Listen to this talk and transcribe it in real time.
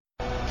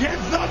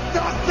Give them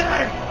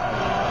nothing,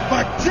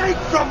 but take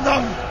from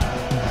them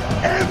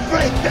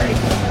everything.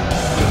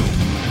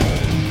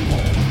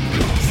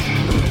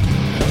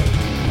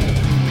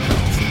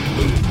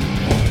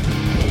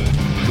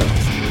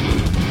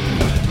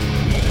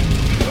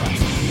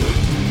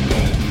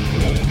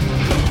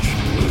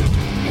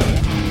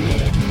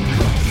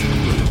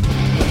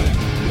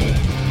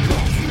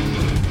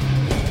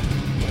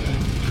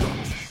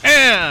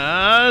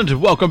 And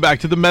welcome back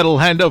to the Metal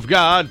Hand of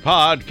God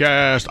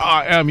podcast.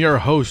 I am your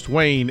host,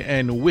 Wayne,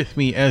 and with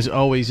me, as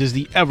always, is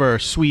the ever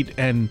sweet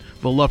and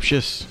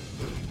voluptuous...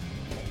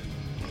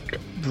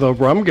 The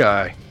rum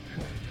guy.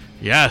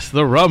 Yes,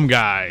 the rum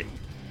guy.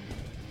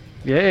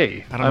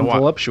 Yay, I'm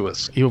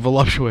voluptuous. You're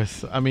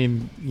voluptuous. I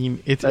mean,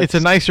 it's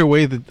a nicer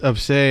way of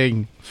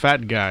saying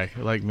fat guy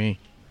like me.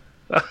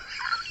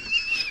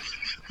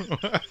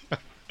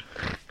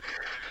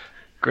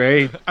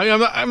 Great. I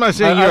mean, I'm not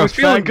saying you're a fat guy. I was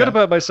feeling good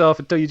about myself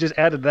until you just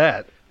added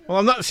that. Well,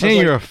 I'm not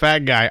saying you're a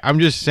fat guy. I'm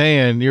just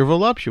saying you're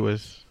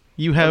voluptuous.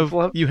 You have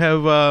I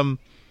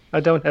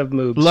don't have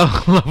moobs.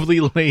 Lovely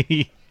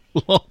lady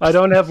lumps. I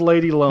don't have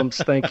lady lumps.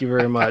 Thank you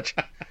very much.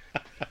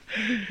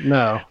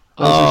 No,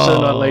 those are so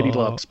not lady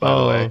lumps, by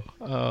the way.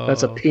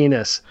 That's a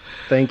penis.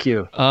 Thank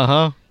you.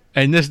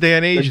 In this day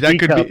and age, that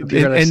could be.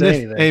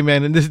 Hey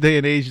man, in this day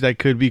and age, that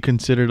could be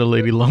considered a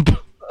lady lump.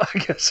 I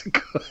guess it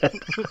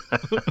could.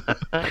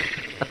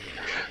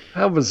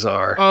 How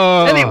bizarre.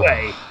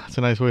 Anyway, it's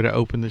a nice way to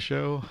open the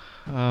show.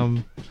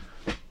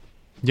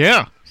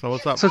 Yeah. So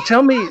what's up? So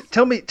tell me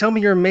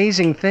your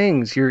amazing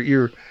things,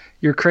 your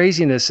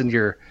craziness, and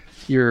your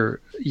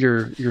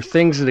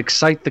things that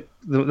excite the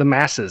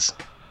masses.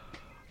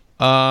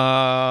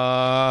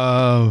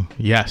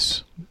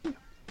 Yes.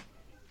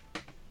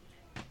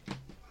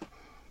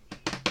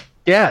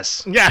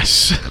 Yes.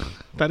 Yes.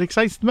 That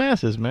excites the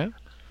masses, man.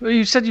 Well,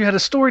 you said you had a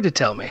story to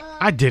tell me.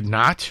 I did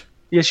not.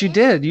 Yes, you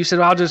did. You said,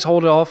 I'll just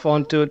hold it off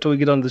onto it till we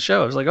get on the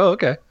show. I was like, oh,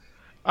 okay.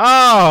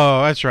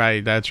 Oh, that's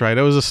right. That's right.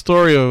 It was a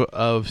story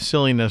of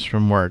silliness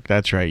from work.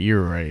 That's right.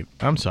 You're right.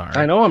 I'm sorry.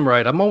 I know I'm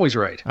right. I'm always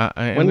right.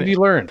 When have you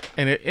learned?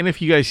 And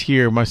if you guys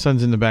hear, my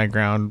son's in the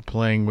background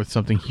playing with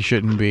something he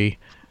shouldn't be.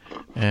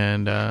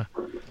 And,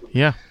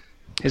 yeah.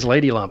 His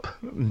lady lump.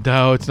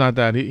 No, it's not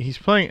that. He's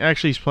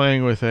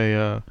playing with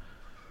a...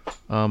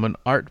 an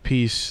art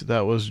piece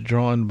that was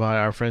drawn by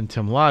our friend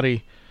Tim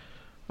Lottie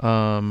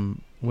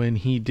when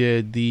he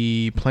did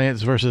the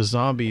Plants vs.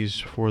 Zombies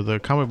for the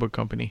comic book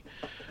company.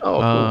 Oh,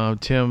 cool.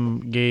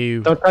 Tim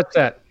gave... Don't touch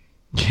that.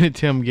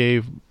 Tim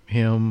gave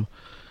him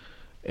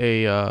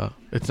a...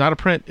 it's not a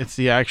print. It's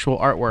the actual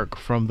artwork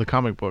from the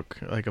comic book,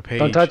 like a page.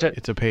 Don't touch it.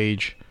 It's a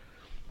page.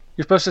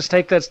 You're supposed to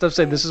take that stuff,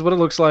 say, this is what it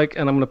looks like,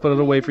 and I'm going to put it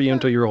away for you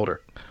until you're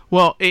older.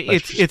 Well,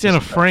 it's in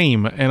a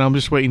frame, and I'm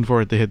just waiting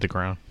for it to hit the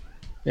ground.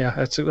 Yeah,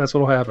 that's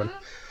what'll happen.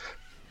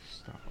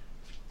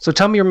 So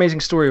tell me your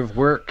amazing story of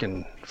work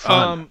and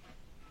fun.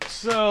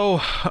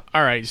 All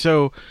right.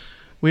 So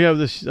we have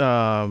this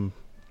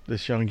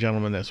this young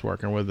gentleman that's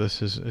working with us.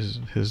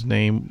 His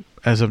name,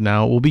 as of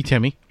now, will be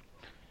Timmy.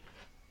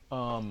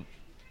 And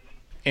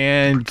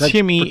protect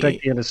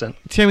the innocent.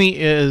 Timmy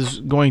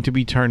is going to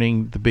be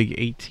turning the big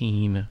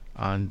 18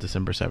 on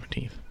December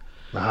 17th.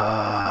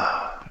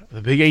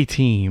 The big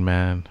 18,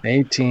 man.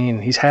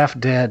 18. He's half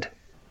dead.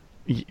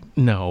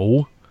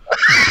 No.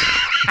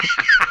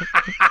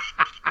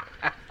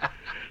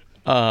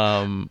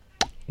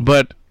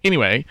 But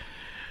anyway,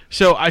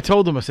 so I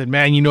told him, I said,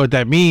 man, you know what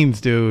that means,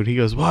 dude? He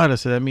goes, what? I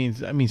said,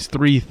 that means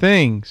three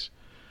things.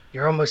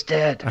 You're almost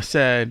dead. I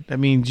said, that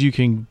means you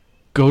can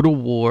go to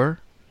war.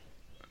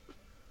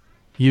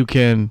 You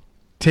can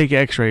take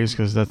x-rays,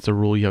 because that's the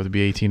rule. You have to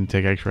be 18 to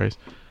take x-rays.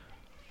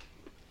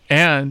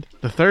 And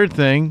the third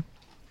thing,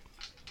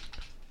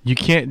 you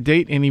can't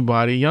date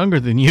anybody younger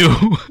than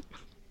you.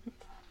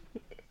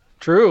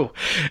 True.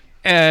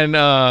 And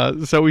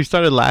so we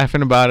started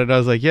laughing about it. I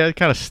was like, yeah, it's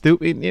kind of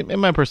stupid. In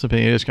my personal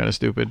opinion, it's kind of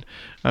stupid.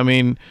 I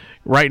mean,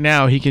 right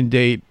now he can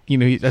date,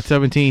 at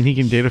 17, he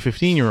can date a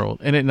 15-year-old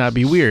and it not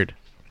be weird.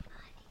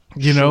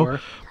 You know?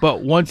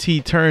 But once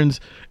he turns,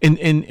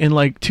 in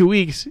like 2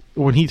 weeks,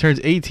 when he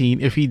turns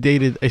 18, if he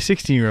dated a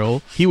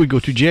 16-year-old, he would go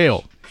to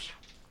jail.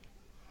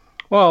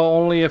 Well,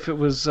 only if it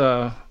was,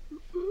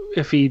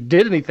 if he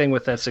did anything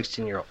with that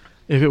 16-year-old.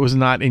 If it was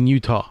not in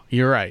Utah.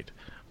 You're right.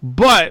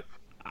 But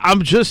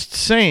I'm just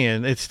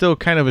saying, it's still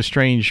kind of a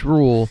strange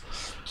rule.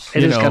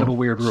 It is kind of a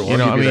weird rule.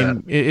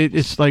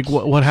 It's like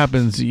what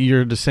happens.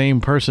 You're the same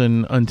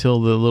person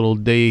until the little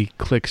day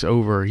clicks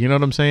over. You know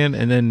what I'm saying?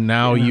 And then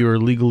now you're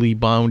legally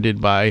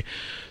bounded by.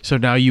 So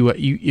now you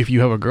if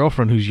you have a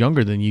girlfriend who's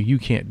younger than you, you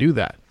can't do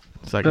that.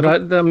 It's like,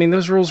 but I mean,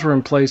 those rules were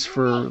in place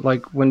for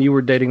like when you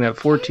were dating that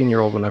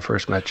 14-year-old when I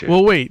first met you.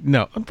 Well, wait,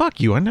 no, fuck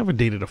you. I never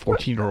dated a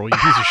 14-year-old. You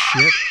piece of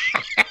shit.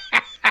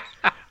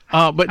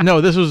 But no,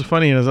 this was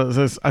funny.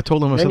 I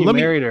told him, I said,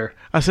 married her.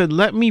 I said,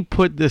 let me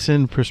put this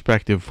in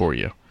perspective for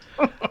you.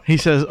 He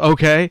says,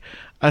 okay.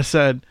 I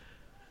said,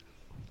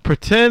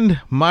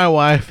 pretend my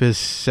wife is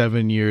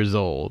 7 years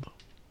old.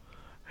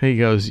 He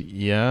goes,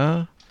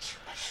 yeah.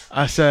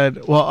 I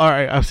said, well, all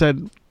right. I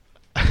said,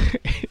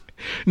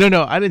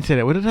 No, I didn't say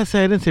that. What did I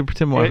say? I didn't say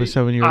pretend my wife was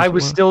 7 years old. I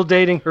was still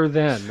dating her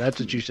then. That's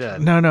what you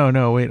said.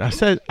 No. Wait,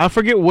 I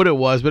forget what it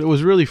was, but it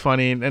was really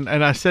funny, and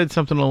I said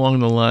something along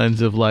the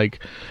lines of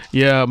like,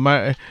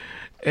 yeah,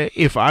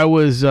 if I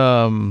was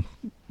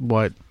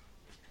what?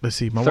 Let's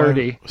see, my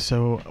 30. wife.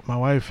 So my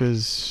wife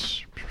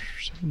is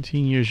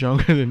 17 years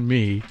younger than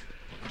me.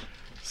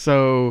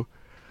 So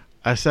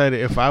I said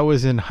if I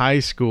was in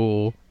high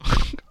school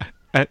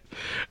at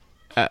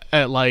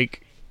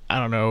like, I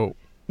don't know.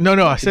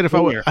 No. I said if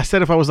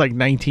I was like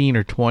 19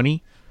 or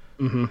 20.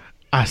 Mm-hmm.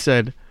 I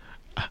said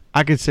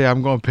I could say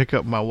I'm going to pick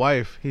up my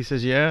wife. He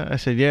says, yeah. I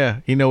said,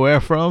 yeah. You know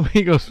where from?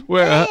 He goes,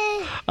 where?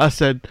 I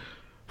said,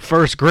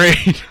 first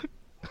grade.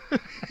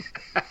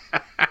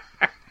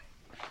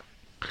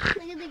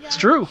 It's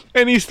true.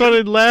 And he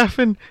started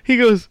laughing. He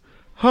goes,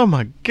 oh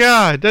my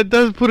God, that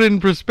does put it in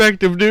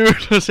perspective, dude.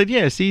 I said,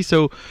 yeah, see,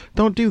 so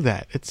don't do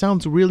that. It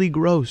sounds really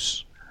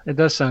gross. It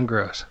does sound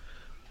gross.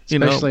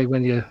 Especially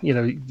when you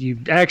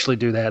actually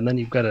do that, and then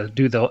you've got to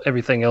do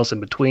everything else in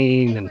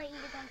between, and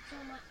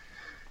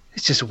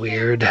it's just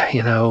weird, I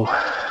don't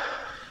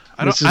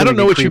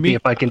know what you mean.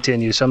 If I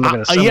continue, so I'm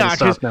going to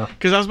stop now.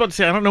 Because I was about to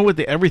say I don't know what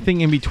the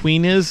everything in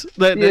between is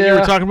that you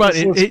were talking about.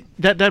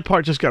 That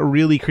part just got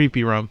really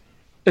creepy, Rum.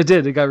 It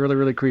did. It got really,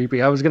 really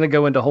creepy. I was going to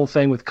go into a whole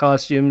thing with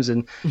costumes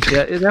and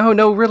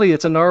no, really,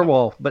 it's a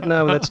narwhal, but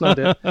no, that's not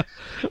it.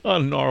 A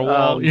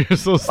narwhal, you're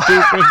so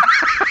stupid.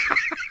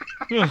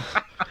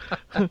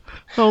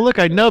 Oh, look,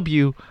 I nub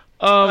you.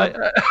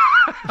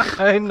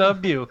 I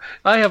nub you.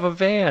 I have a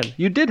van.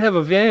 You did have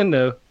a van,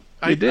 though.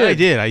 I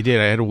did. I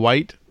had a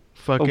white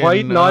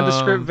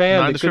nondescript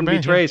van that couldn't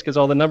be traced because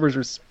all the numbers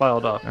were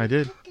filed off. I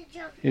did.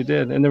 You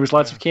did, and there was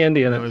lots of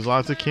candy in it. There was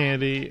lots of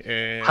candy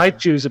and high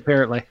chews,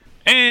 apparently.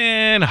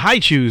 And high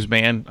chews,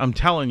 man. I'm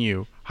telling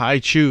you, high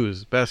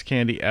chews, best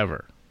candy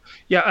ever.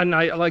 Yeah,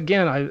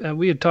 and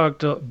we had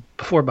talked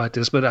before about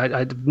this, but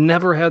I'd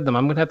never had them.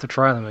 I'm gonna have to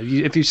try them.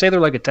 If you say they're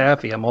like a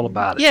taffy, I'm all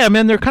about it. Yeah,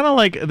 man, they're kind of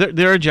like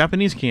they're a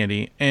Japanese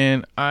candy,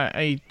 and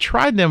I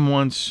tried them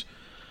once.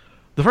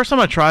 The first time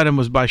I tried them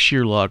was by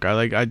sheer luck.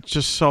 I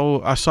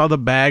saw the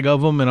bag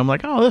of them, and I'm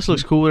like, oh, this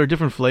looks cool. They're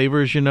different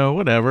flavors,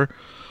 whatever.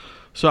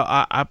 So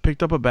I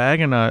picked up a bag,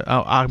 and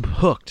I'm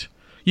hooked.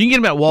 You can get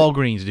them at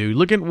Walgreens, dude.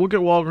 Look at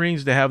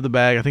Walgreens. They have the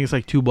bag. I think it's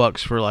like $2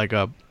 for like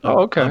a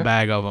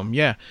bag of them.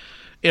 Yeah,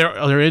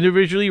 they're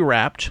individually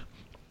wrapped,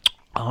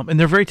 and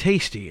they're very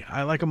tasty.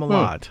 I like them a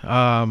lot.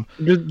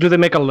 Do they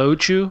make a low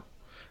chew?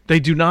 They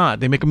do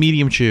not. They make a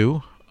medium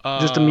chew.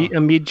 Just a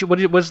medium chew.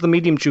 What's the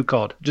medium chew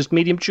called? Just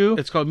medium chew?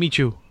 It's called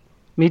Michu.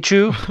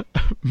 Michu?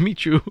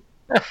 Michu.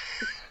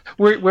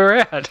 Where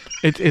at?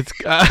 It's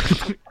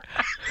at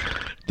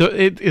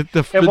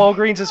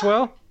Walgreens as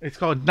well. It's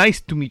called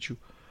Nice to Meet You.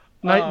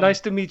 Nice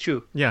to meet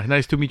you. Yeah,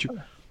 nice to meet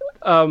you.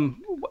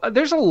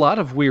 There's a lot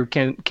of weird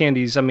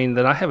candies,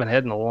 that I haven't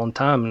had in a long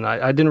time, and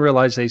I didn't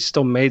realize they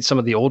still made some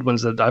of the old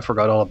ones that I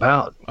forgot all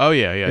about. Oh,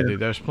 yeah, dude.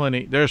 There's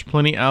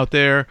plenty out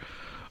there.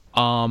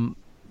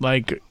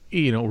 Like,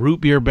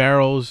 root beer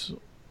barrels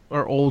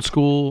are old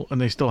school,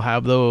 and they still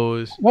have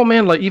those. Well,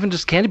 man, like even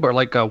just candy bar,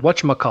 like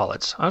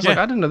whatchamacallits. I was like,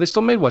 I didn't know they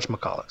still made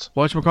whatchamacallits.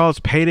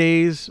 Whatchamacallits,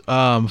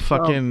 Paydays,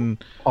 fucking...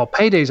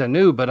 Paydays I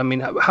knew, but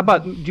how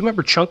about, do you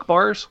remember Chunk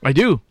bars? I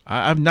do.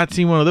 I've not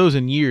seen one of those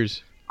in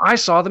years. I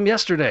saw them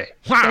yesterday.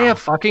 Wow. They have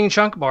fucking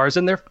Chunk bars,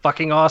 and they're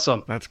fucking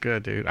awesome. That's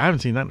good, dude. I haven't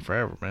seen that in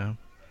forever, man.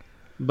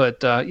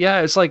 But,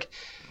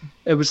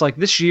 it was like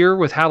this year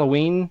with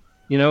Halloween,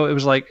 it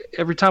was like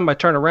every time I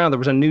turn around, there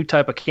was a new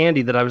type of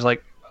candy that I was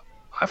like,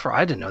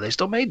 I didn't know they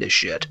still made this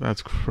shit.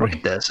 That's great. Look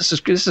at this.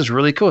 This is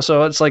really cool.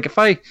 So it's like if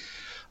I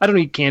don't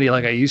eat candy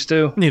like I used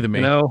to. Neither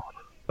me.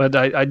 But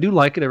I do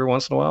like it every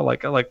once in a while.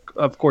 Like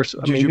of course,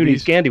 who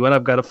needs candy when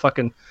I've got a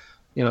fucking,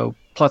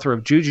 plethora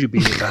of jujubes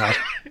in the house.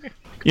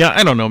 Yeah,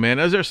 I don't know, man.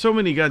 There's so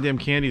many goddamn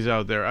candies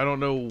out there. I don't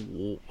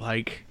know,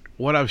 like,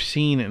 what I've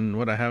seen and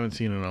what I haven't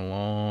seen in a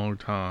long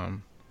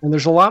time. And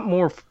there's a lot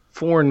more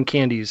foreign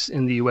candies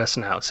in the U.S.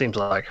 now, it seems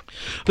like.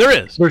 There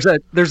is.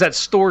 There's that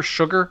store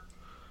Sugar.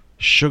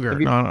 Sugar?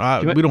 We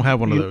don't have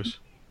one of those.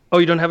 Oh,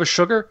 you don't have a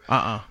Sugar?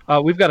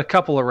 We've got a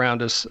couple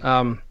around us.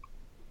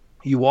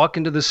 You walk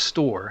into this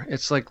store.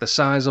 It's like the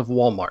size of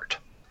Walmart.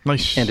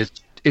 Nice. And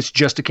it's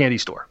just a candy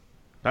store.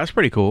 That's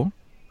pretty cool.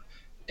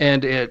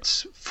 And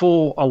it's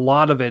full. A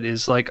lot of it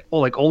is like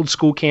old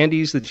school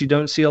candies that you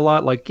don't see a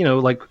lot. Like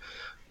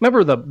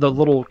remember the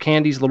little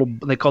candies?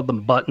 They called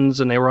them buttons,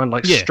 and they were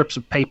on strips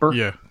of paper.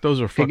 Yeah, those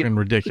are fucking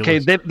ridiculous.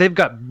 Okay, they've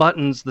got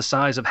buttons the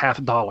size of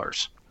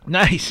 $50.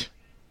 Nice.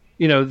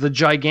 The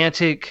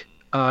gigantic,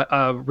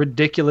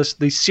 ridiculous,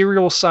 the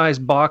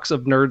cereal-sized box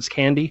of Nerds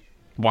candy.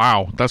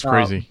 Wow, that's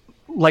crazy.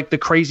 Like the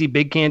crazy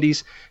big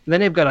candies. And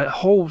then they've got a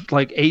whole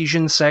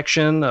Asian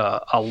section,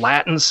 a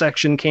Latin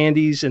section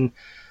candies, and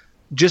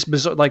just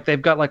bizarre. Like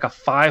they've got like a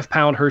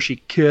 5-pound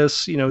Hershey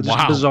Kiss.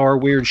 Just bizarre,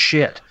 weird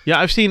shit. Yeah,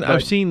 I've seen the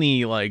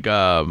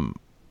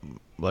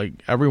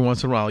every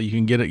once in a while you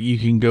can get it. You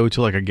can go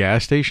to like a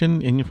gas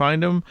station and you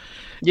find them.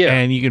 Yeah,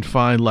 and you can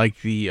find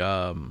like the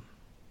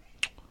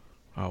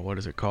what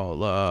is it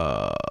called?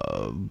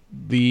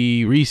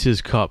 The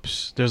Reese's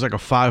cups. There's like a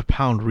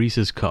 5-pound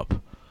Reese's cup.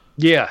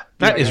 Yeah,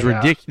 that is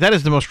ridiculous. That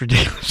is the most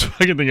ridiculous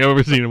fucking thing I've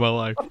ever seen in my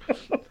life.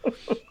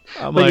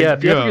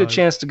 If you ever get a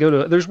chance to go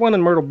to, there's one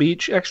in Myrtle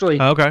Beach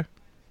actually. Okay.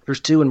 There's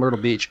 2 in Myrtle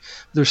Beach.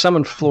 There's some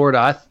in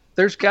Florida.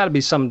 There's got to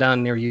be some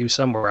down near you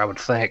somewhere, I would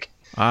think.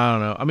 I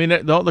don't know. I mean,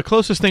 the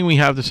closest thing we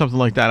have to something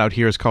like that out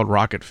here is called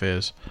Rocket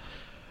Fizz.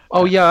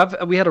 Oh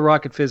yeah, we had a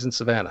Rocket Fizz in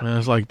Savannah. And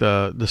it's like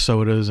the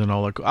sodas and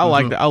all that. I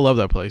like that. I love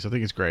that place. I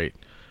think it's great.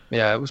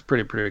 Yeah, it was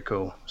pretty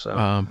cool.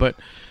 So, but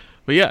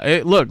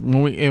yeah, look,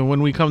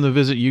 when we come to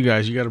visit you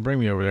guys, you got to bring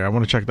me over there. I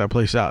want to check that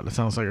place out. It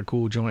sounds like a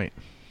cool joint.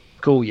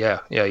 Cool, yeah,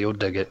 you'll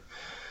dig it.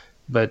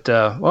 But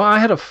I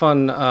had a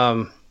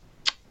fun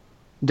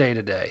day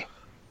today.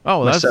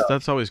 Oh,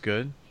 that's always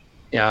good.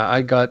 Yeah,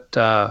 I got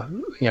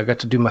got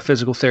to do my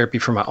physical therapy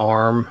for my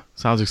arm.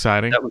 Sounds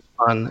exciting. That was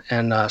fun,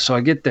 and so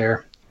I get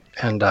there,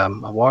 and I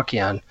walk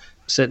in,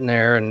 sitting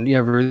there, and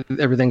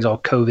everything's all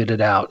COVIDed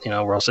out.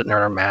 We're all sitting there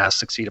in our masks,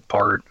 6 feet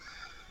apart.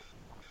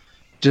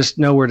 Just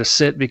nowhere to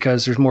sit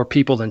because there's more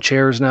people than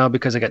chairs now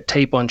because I got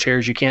tape on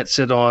chairs you can't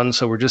sit on.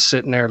 So we're just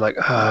sitting there like,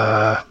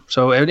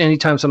 So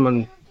anytime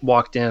someone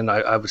walked in,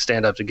 I would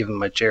stand up to give them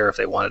my chair if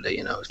they wanted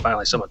it.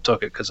 Finally someone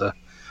took it because a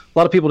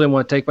lot of people didn't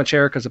want to take my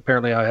chair because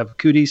apparently I have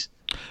cooties.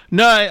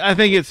 No, I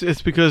think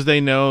it's because they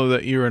know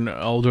that you're an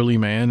elderly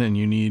man and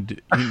you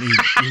need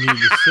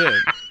to sit.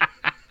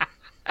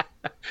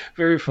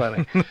 Very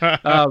funny.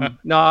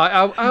 No,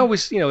 I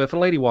always, if a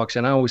lady walks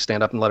in, I always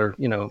stand up and let her,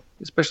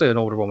 especially an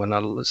older woman,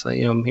 not say,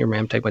 here,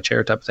 ma'am, take my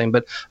chair type of thing.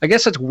 But I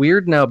guess it's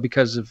weird now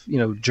because of,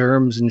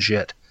 germs and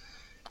shit.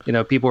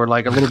 People are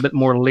like a little bit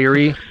more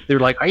leery. They're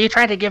like, are you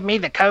trying to give me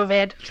the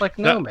COVID? It's like,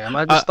 no, ma'am.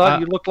 I just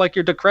thought you looked like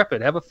you're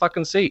decrepit. Have a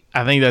fucking seat.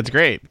 I think that's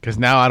great because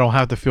now I don't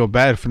have to feel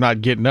bad for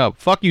not getting up.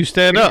 Fuck you,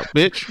 stand up,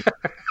 bitch.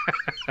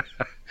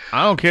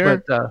 I don't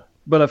care.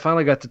 But I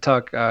finally got to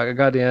talk. I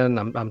got in.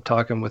 I'm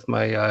talking with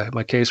my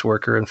my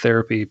caseworker and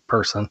therapy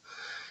person,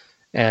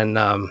 and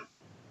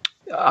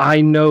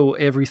I know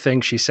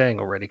everything she's saying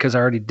already because I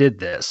already did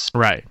this.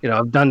 Right.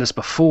 I've done this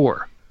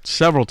before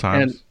several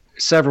times.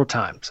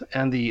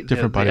 And the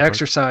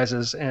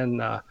exercises and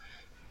then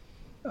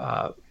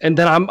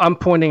I'm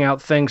pointing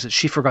out things that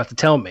she forgot to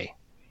tell me,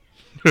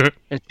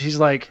 and she's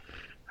like,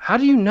 "How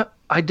do you know?"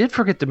 I did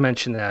forget to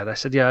mention that. I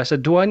said, "Yeah." I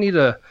said, "Do I need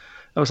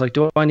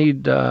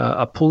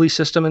a pulley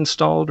system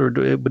installed, or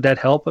would that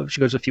help?"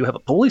 She goes, "If you have a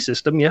pulley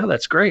system, yeah,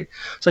 that's great."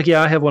 It's like,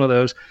 "Yeah, I have one of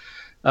those,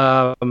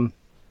 for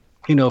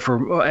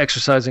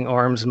exercising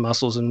arms and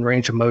muscles and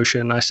range of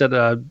motion." I said,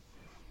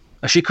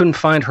 she couldn't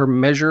find her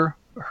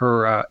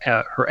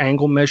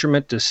angle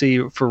measurement to see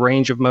for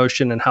range of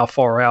motion and how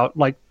far out,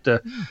 like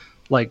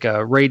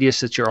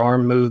radius at your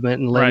arm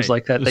movement and limbs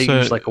like that. They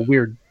use like a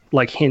weird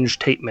hinge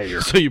tape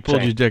measure. So you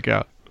pulled your dick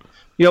out.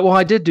 Yeah, well,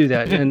 I did do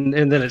that, and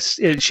then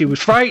she was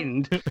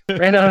frightened,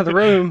 ran out of the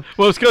room.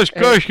 Well, it's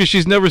because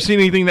she's never seen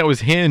anything that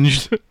was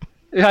hinged.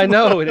 Yeah, I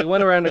know, and it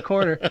went around the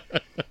corner.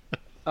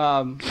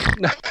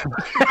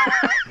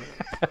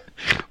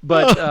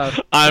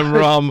 But I'm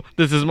Rum.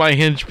 This is my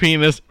hinge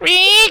penis.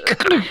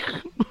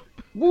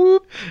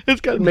 Whoop! It's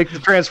got make the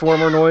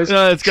transformer noise.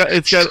 No, it's got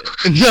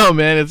no,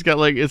 man. It's got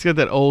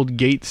that old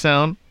gate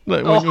sound,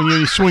 like when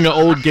you swing an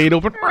old gate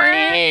open.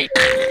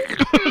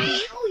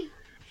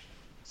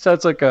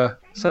 Sounds like a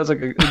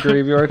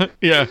graveyard.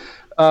 Yeah.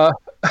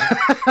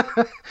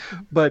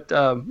 But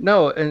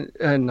no,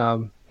 and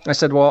I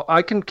said, well,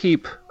 I can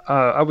keep.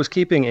 I was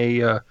keeping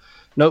a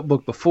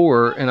notebook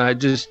before, and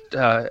I'd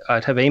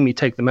have Amy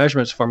take the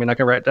measurements for me, and I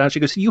can write it down.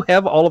 She goes, "You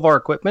have all of our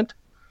equipment?"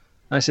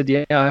 I said,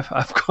 "Yeah,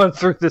 I've gone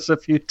through this a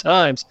few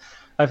times.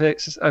 I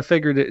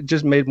figured it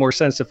just made more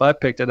sense if I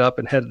picked it up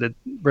and had it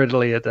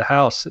readily at the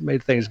house. It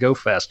made things go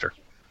faster."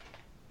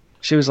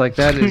 She was like,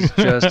 "That is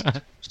just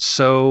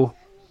so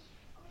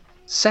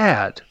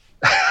sad."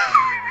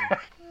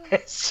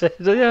 It's a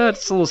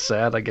little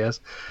sad, I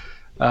guess.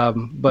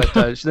 But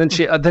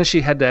then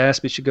she had to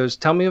ask me. She goes,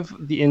 "Tell me of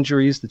the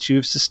injuries that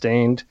you've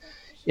sustained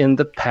in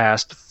the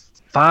past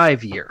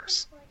 5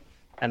 years."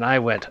 And I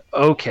went,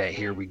 "Okay,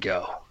 here we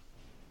go."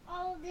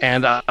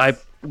 And I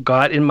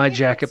got in my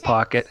jacket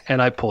pocket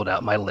and I pulled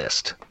out my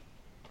list.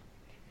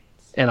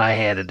 And I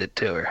handed it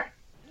to her.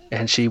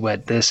 And she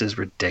went, "This is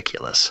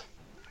ridiculous."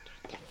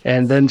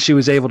 And then she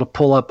was able to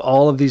pull up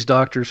all of these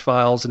doctor's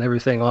files and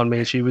everything on me.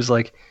 And she was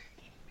like,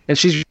 and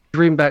she's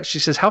reading back. She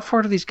says, "How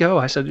far do these go?"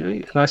 I said,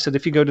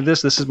 "If you go to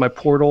this is my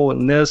portal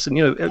and this." And,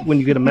 when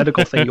you get a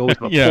medical thing, you always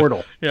have a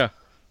portal. Yeah.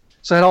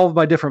 So I had all of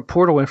my different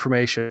portal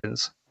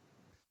informations.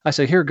 I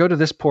said, "Here, go to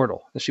this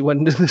portal." And she went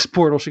into this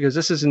portal. She goes,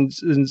 "This is in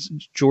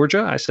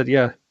Georgia?" I said,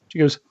 "Yeah." She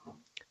goes,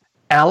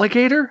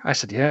 "Alligator?" I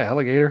said, "Yeah,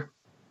 alligator."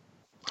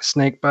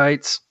 "Snake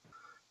bites?"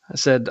 I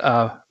said,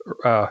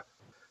 I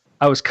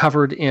was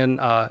covered in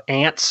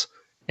ants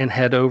and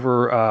had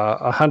over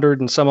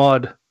 100 and some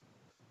odd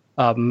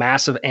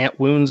massive ant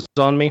wounds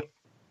on me.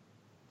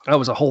 That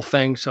was a whole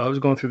thing. So I was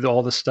going through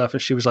all this stuff,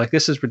 and she was like,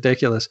 "This is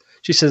ridiculous."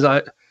 She says,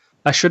 I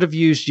should have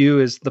used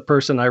you as the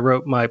person I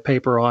wrote my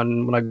paper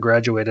on when I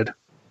graduated."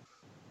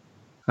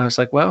 I was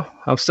like, well,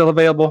 I'm still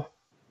available.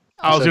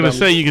 I was going to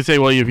say, you could say,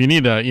 well, if you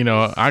need that,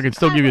 I could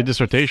still give you a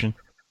dissertation.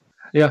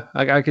 Yeah,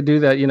 I could do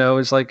that.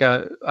 It's like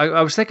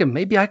I was thinking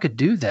maybe I could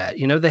do that.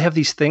 They have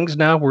these things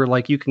now where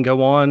like you can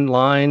go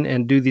online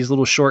and do these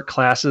little short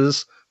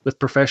classes with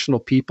professional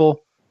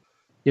people.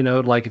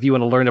 Like if you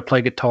want to learn to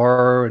play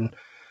guitar and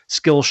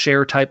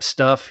Skillshare type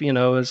stuff,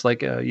 it's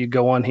like you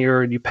go on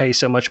here and you pay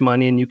so much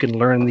money and you can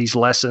learn these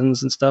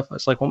lessons and stuff.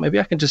 It's like, well, maybe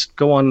I can just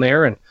go on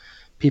there and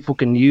people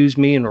can use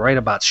me and write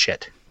about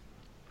shit.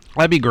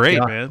 That'd be great,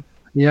 man.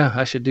 Yeah,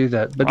 I should do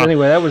that. But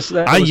anyway, that was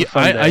a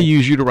fun day. I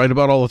use you to write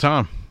about all the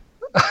time.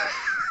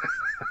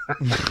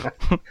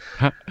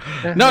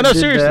 No,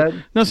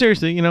 seriously. No,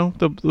 seriously.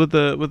 With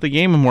the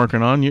game I'm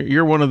working on,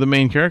 you're one of the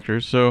main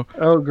characters. So.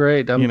 Oh,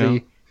 great!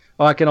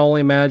 I can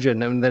only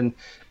imagine. And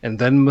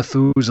then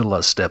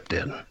Methuselah stepped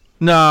in.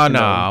 No,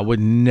 I would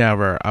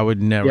never.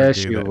 Yes,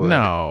 do you that. Would.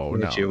 No,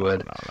 yes, no, you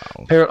would.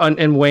 No.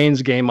 In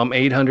Wayne's game, I'm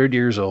 800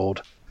 years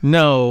old.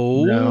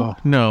 No.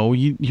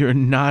 You're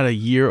not a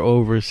year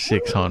over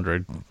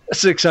 600.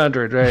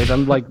 600, right?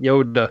 I'm like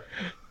Yoda.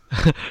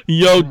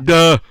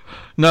 Yoda.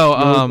 No,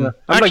 I'm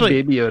actually, like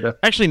Baby Yoda.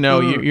 Actually, no,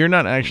 you're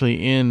not actually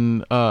in.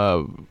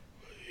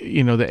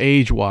 The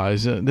age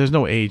wise, there's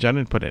no age. I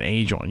didn't put an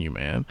age on you,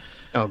 man.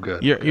 Oh,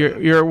 good.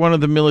 You're one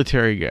of the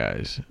military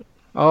guys.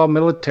 Oh,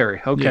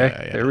 military. Okay,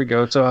 yeah. There we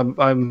go. So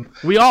I'm.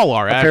 We all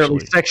are apparently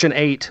actually Section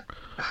 8.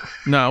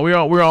 No,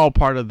 we're all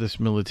part of this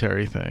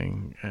military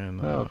thing,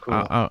 and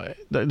cool.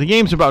 The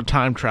game's about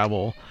time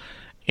travel,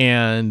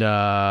 and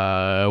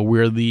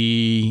we're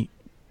the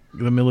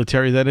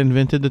military that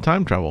invented the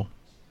time travel.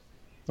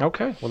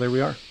 Okay, well there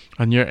we are.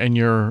 And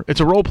it's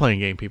a role playing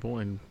game, people,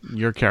 and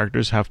your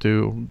characters have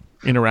to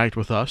interact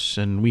with us,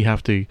 and we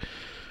have to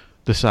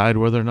decide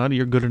whether or not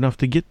you're good enough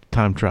to get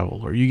time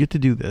travel, or you get to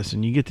do this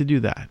and you get to do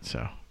that.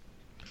 So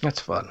that's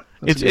fun.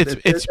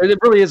 It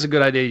really is a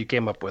good idea you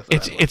came up with.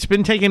 It's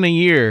been taking a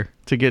year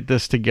to get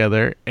this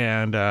together,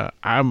 and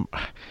I'm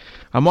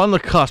on the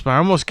cusp.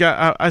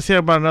 I say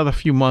about another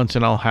few months,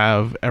 and I'll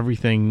have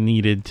everything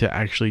needed to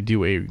actually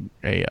do a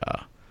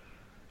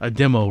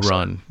demo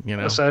run.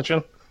 A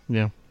session.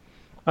 Yeah,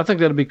 I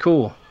think that'd be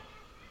cool.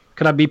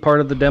 Can I be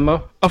part of the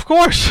demo? Of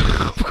course.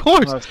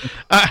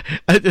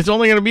 It's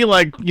only going to be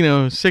like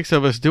 6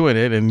 of us doing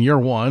it, and you're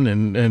one,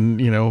 and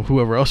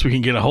whoever else we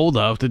can get a hold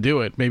of to do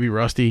it. Maybe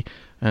Rusty,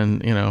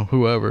 and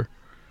whoever.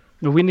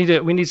 We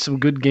need some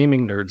good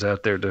gaming nerds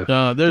out there to.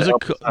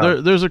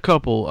 There's a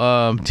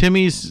couple.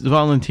 Timmy's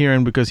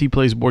volunteering because he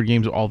plays board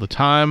games all the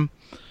time.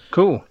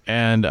 Cool.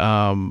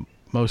 And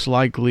most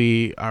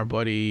likely our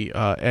buddy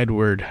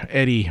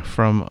Eddie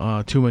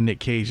from Tomb of Nick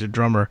Cage, the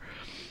drummer.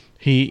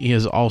 He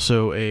is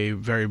also a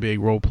very big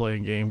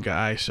role-playing game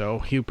guy, so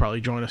he'll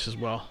probably join us as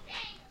well.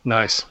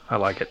 Nice. I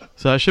like it.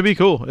 So it should be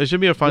cool. It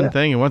should be a fun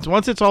thing. And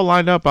once it's all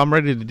lined up, I'm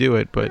ready to do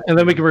it. And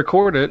then we can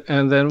record it,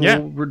 and then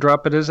we'll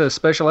drop it as a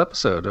special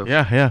episode.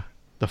 Yeah.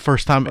 The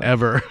first time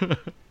ever.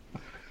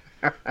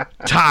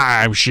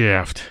 Time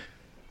Shift.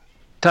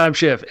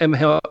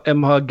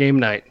 M-Hug Game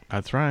Night.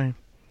 That's right.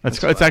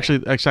 It's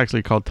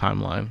actually called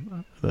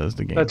Timeline. That's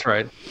the game. That's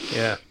right.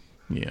 Yeah.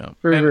 Yeah.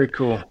 Very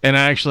cool. And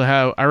I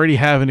already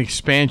have an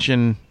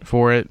expansion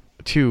for it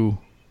too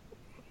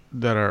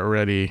that are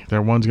ready.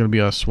 One's going to be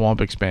a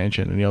swamp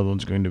expansion, and the other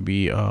one's going to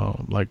be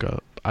like a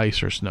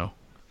ice or snow.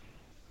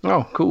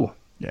 Oh, cool.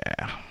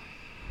 Yeah.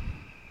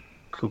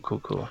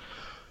 Cool.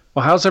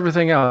 Well, how's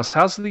everything else?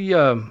 How's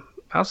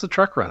the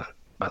truck running,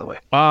 by the way?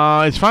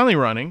 It's finally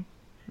running.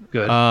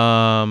 Good.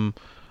 I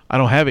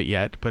don't have it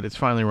yet, but it's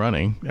finally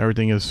running.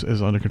 Everything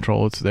is under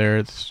control. It's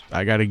there.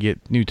 I got to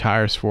get new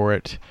tires for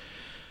it,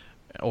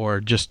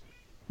 or just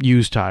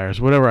used tires,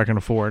 whatever I can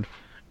afford,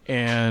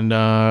 and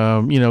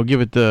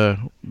give it the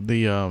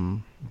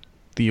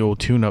old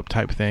tune-up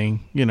type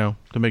thing, to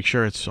make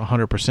sure it's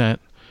 100%,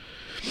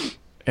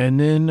 and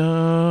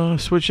then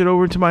switch it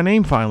over to my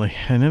name finally,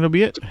 and it'll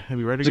be it. It'll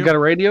be ready to go. Has it got a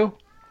radio?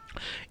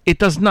 It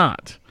does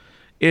not.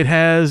 It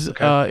has.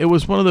 Okay. It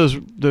was one of those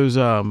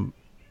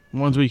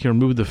ones where you can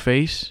remove the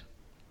face.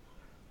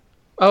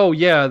 Oh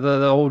yeah,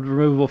 the old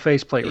removable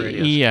faceplate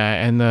radios.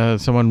 Yeah, and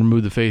someone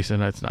removed the face,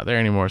 and it's not there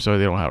anymore, so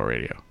they don't have a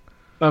radio.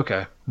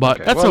 Okay, but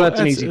that's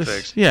an easy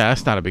fix. Yeah,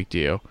 that's not a big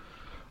deal.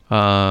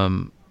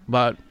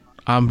 But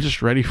I'm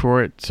just ready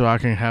for it, so I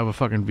can have a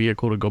fucking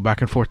vehicle to go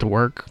back and forth to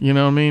work. You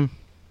know what I mean?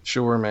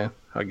 Sure, man.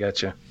 I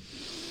got you.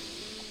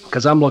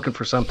 Because I'm looking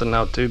for something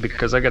now too.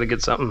 Because I got to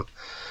get something.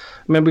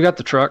 I mean, we got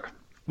the truck.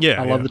 Yeah,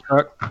 I love the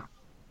truck,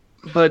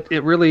 but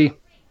it really.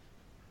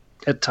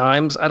 At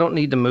times, I don't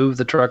need to move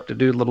the truck to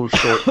do little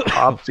short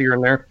hops here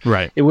and there.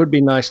 Right. It would be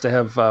nice to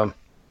have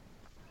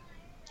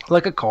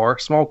like a car,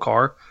 small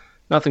car,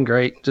 nothing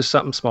great, just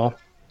something small.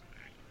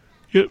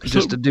 Yep.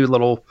 Just to do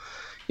little,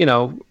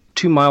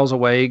 2 miles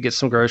away, get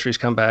some groceries,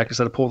 come back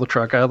instead of pull the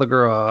truck out of the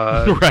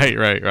garage.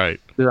 Right.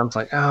 Dude, I'm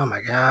like, oh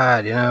my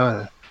god,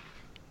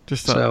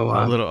 Just a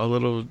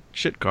little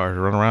shit car to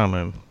run around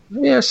in.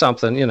 Yeah,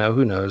 something.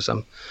 Who knows?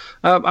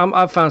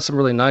 I've found some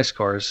really nice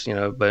cars,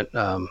 but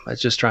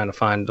it's just trying to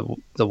find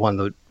the one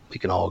that we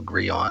can all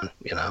agree on,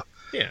 Yeah.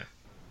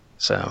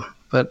 So,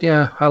 but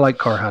yeah, I like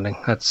car hunting.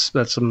 That's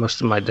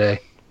most of my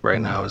day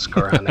right now is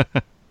car hunting.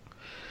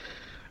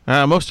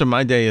 Most of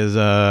my day is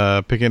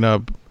picking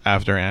up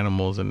after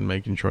animals and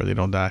making sure they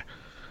don't die.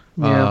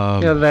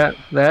 Yeah,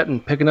 that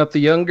and picking up the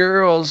young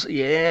girls.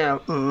 Yeah.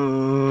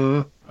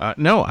 No,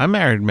 I'm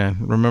married, man.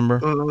 Remember?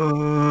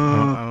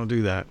 I don't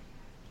do that.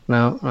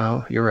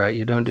 No, you're right.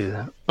 You don't do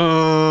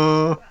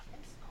that.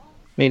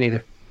 Me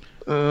neither.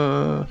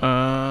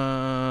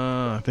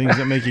 Things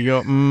that make you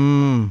go,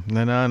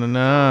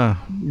 nah.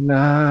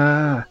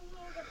 Nah.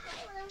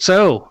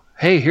 So,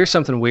 hey, here's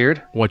something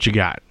weird. What you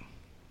got?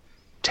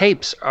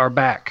 Tapes are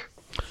back.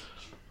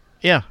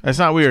 Yeah, that's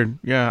not weird.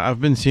 Yeah,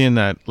 I've been seeing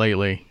that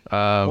lately.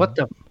 What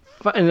the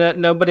fuck?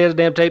 Nobody has a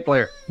damn tape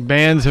player.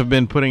 Bands have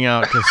been putting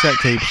out cassette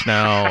tapes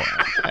now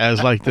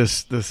as like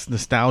this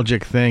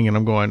nostalgic thing, and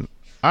I'm going,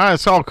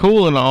 it's all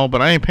cool and all,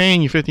 but I ain't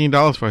paying you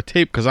 $15 for a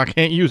tape because I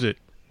can't use it.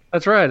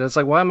 That's right. It's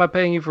like, why am I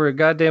paying you for a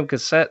goddamn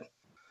cassette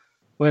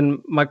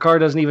when my car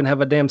doesn't even have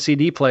a damn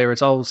CD player?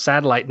 It's all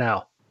satellite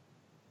now. I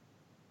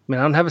mean,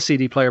 I don't have a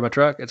CD player in my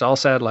truck. It's all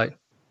satellite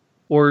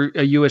or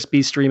a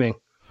USB streaming.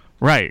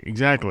 Right,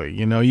 exactly.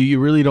 You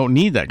really don't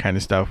need that kind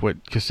of stuff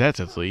with cassettes,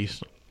 at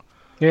least.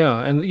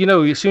 Yeah, and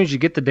as soon as you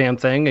get the damn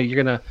thing,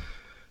 you're gonna,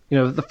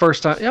 the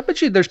first time. I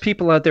bet you there's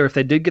people out there, if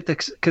they did get the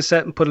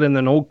cassette and put it in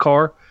an old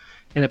car,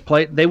 and it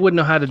played, they wouldn't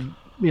know how to,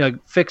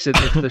 fix it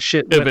if the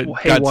shit if went it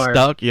haywire.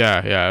 Got stuck.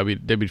 Yeah,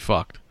 they'd be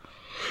fucked.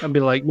 I'd be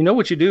like,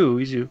 what you do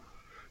is you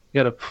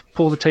got to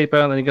pull the tape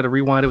out, and then you got to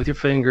rewind it with your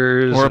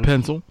fingers or a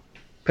pencil.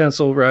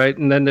 Pencil, right?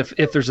 And then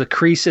if there's a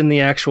crease in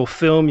the actual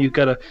film, you've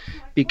got to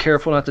be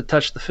careful not to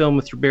touch the film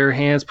with your bare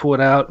hands. Pull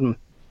it out and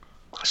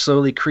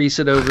slowly crease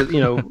it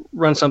over.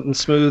 Run something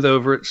smooth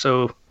over it.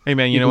 So hey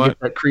man, you know what? Get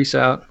that crease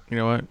out. You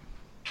know what?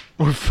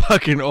 We're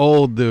fucking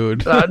old,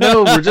 dude. I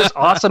know, we're just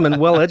awesome and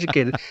well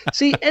educated.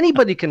 See,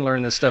 anybody can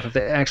learn this stuff if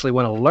they actually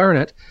want to learn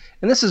it,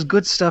 and this is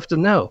good stuff to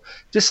know.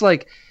 Just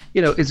like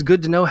it's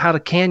good to know how to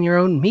can your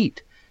own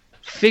meat.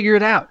 Figure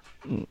it out.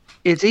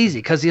 It's easy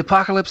because the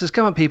apocalypse is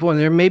coming, people, and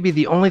there may be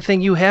the only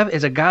thing you have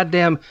is a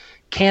goddamn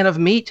can of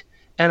meat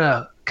and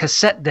a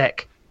cassette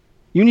deck.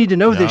 You need to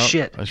know this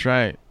shit. That's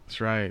right.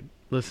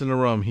 Listen to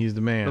Rum. He's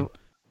the man.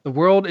 The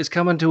world is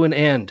coming to an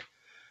end.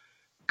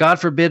 God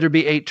forbid there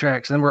be 8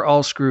 tracks, then we're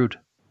all screwed.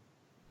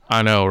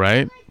 I know,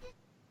 right?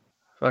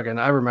 Fucking,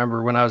 I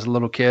remember when I was a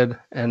little kid,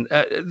 and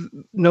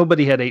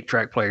nobody had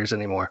 8-track players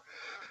anymore.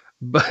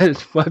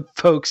 But my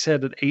folks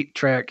had an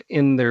 8-track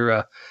in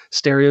their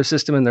stereo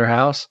system in their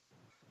house.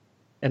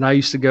 And I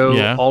used to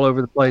go all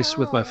over the place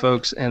with my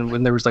folks. And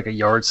when there was like a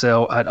yard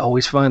sale, I'd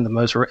always find the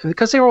most,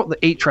 because the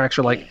 8 tracks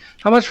are like,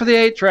 how much for the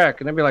 8 track?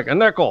 And they'd be like, a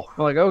nickel.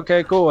 I'm like,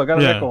 okay, cool. I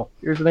got a nickel.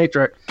 Here's an 8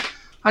 track.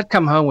 I'd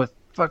come home with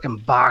fucking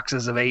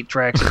boxes of 8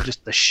 tracks of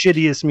just the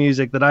shittiest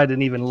music that I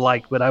didn't even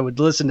like, but I would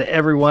listen to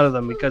every one of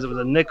them because it was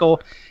a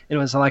nickel and it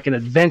was like an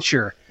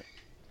adventure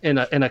in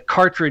a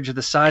cartridge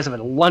the size of a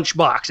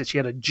lunchbox that you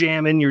had to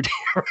jam in your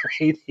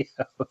radio.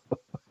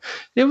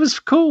 It was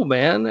cool,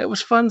 man. It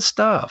was fun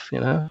stuff,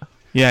 Yeah,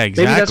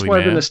 exactly. Maybe that's why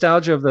man. The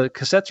nostalgia of the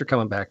cassettes are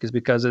coming back, is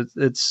because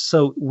it's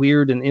so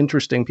weird and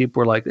interesting.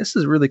 People are like, this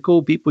is really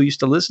cool. People used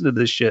to listen to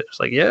this shit. It's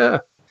like, yeah,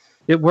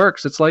 it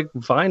works. It's like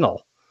vinyl.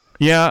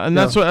 Yeah, and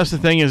that's the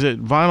thing is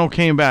that vinyl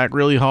came back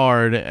really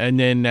hard, and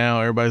then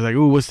now everybody's like,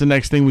 ooh, what's the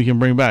next thing we can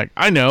bring back?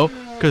 I know,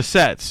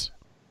 cassettes.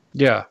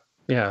 Yeah,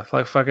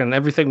 like fucking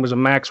everything was a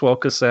Maxwell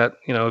cassette.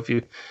 If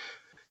you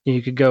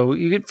could go,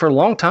 for a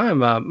long time.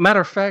 Matter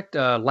of fact,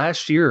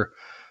 last year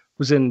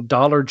was in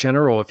Dollar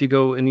General. If you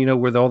go and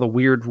where all the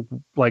weird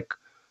like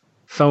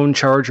phone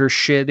charger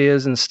shit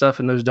is and stuff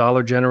in those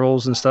Dollar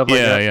Generals and stuff like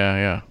that.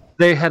 Yeah.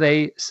 They had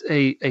a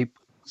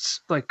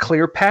like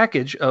clear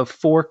package of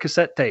 4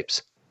 cassette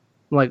tapes.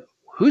 I'm like,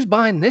 who's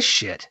buying this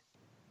shit?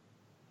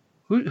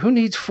 Who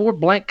needs 4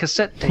 blank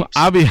cassette tapes?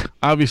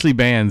 Obviously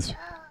bands.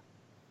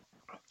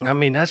 I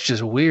mean, that's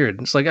just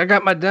weird. It's like, I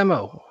got my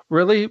demo.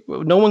 Really?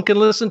 No one can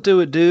listen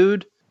to it,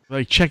 dude.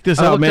 Like, check this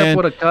I out, looked man.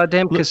 up what a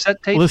goddamn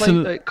cassette tape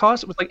it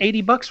cost. It was like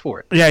 $80 for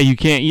it. Yeah, you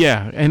can't.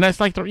 Yeah, and that's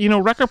like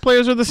record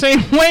players are the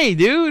same way,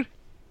 dude.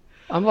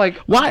 I'm like,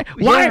 why?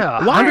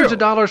 Hundreds of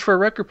dollars for a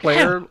record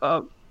player,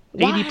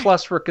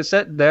 $80+ for a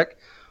cassette deck,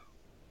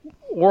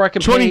 or I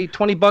can pay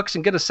 $20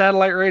 and get a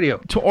satellite radio,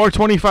 or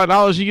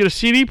 $25 you get a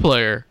CD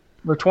player,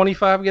 or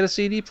 $25 get a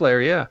CD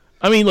player. Yeah.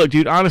 I mean, look,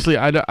 dude. Honestly,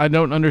 I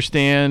don't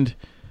understand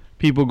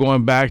people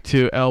going back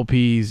to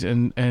LPs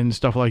and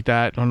stuff like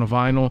that on the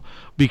vinyl,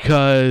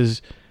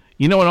 because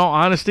in all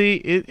honesty,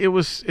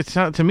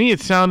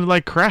 it sounded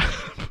like crap.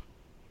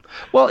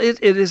 Well,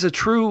 it is a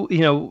true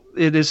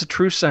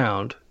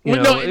sound.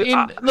 Look, don't get me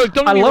wrong.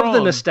 I love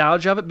the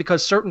nostalgia of it,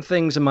 because certain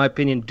things, in my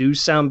opinion, do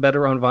sound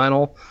better on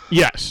vinyl.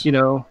 Yes.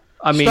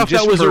 I mean, stuff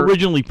that was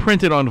originally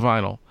printed on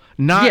vinyl.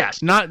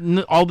 Not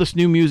all this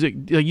new music.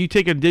 Like, you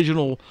take a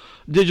digital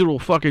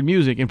fucking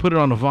music and put it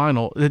on a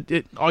vinyl.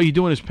 All you're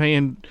doing is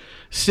paying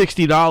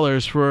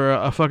 $60 for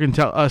a fucking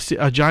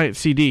a giant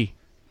CD.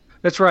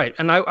 That's right.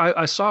 And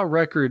I saw a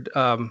record.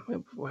 I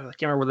can't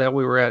remember where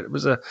we were at. It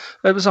was a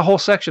whole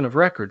section of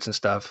records and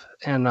stuff.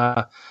 And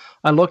I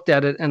I looked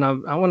at it and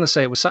I want to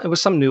say it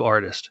was some new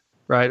artist,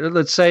 right?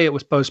 Let's say it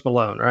was Post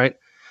Malone, right?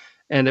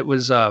 And it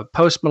was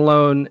Post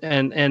Malone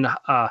and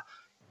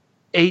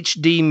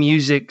HD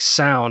music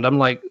sound. I'm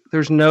like,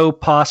 there's no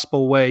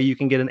possible way you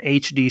can get an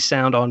HD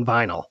sound on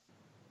vinyl.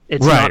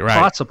 It's not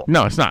possible.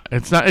 No, it's not.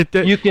 It's not.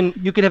 You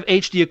can have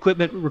HD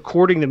equipment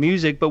recording the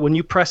music, but when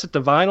you press it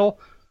to vinyl,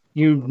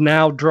 you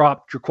now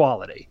dropped your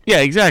quality. Yeah,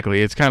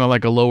 exactly. It's kind of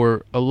like a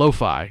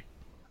lo-fi.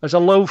 It's a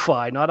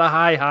lo-fi, not a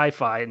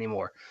hi-fi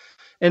anymore.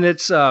 And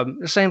it's the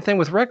same thing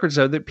with records,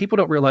 though, that people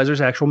don't realize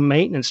there's actual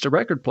maintenance to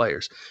record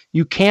players.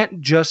 You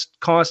can't just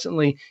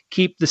constantly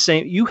keep the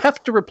same. You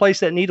have to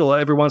replace that needle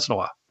every once in a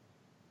while.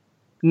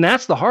 And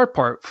that's the hard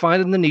part,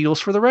 finding the needles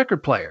for the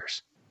record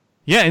players.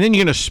 Yeah, and then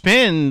you're going to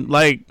spend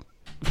like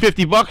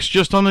 $50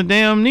 just on the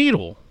damn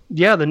needle.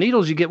 Yeah, the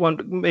needles, you get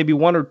maybe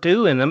one or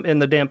two in them in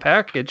the damn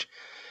package.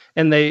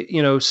 And they,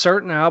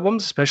 certain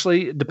albums,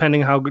 especially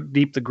depending how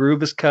deep the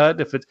groove is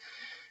cut,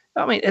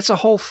 it's a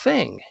whole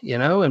thing,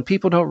 and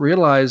people don't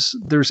realize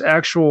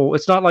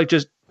it's not like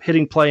just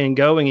hitting play and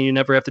going and you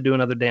never have to do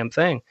another damn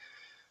thing.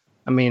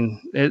 I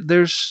mean,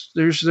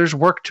 there's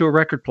work to a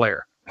record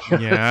player.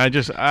 Yeah,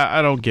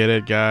 I don't get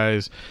it,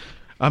 guys.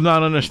 I'm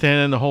not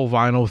understanding the whole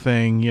vinyl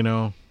thing,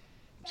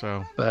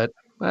 so. But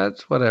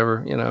that's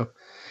whatever,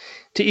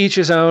 to each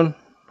his own.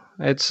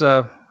 It's,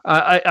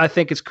 I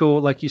think it's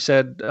cool. Like you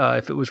said,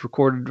 if it was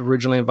recorded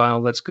originally in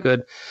vinyl, that's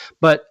good.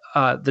 But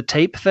the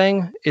tape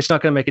thing, it's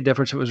not going to make a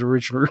difference if it was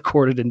originally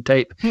recorded in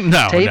tape.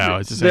 No,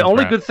 it's the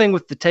only good thing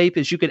with the tape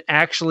is you can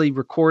actually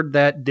record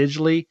that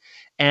digitally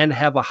and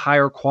have a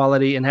higher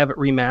quality and have it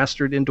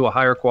remastered into a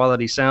higher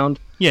quality sound.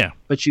 Yeah.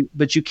 But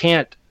you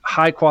can't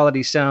high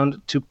quality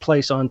sound to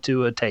place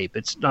onto a tape.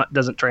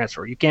 Doesn't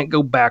transfer. You can't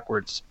go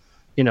backwards,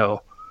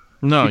 No,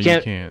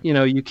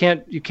 you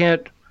can't. You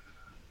can't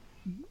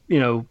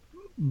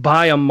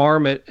buy a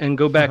marmot and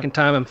go back in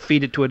time and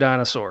feed it to a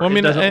dinosaur. Well,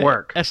 it doesn't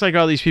work. That's like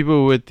all these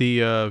people with the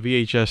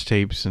VHS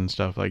tapes and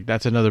stuff. Like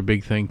that's another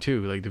big thing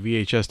too. Like the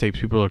VHS tapes,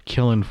 people are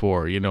killing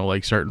for.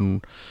 Like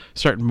certain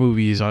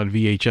movies on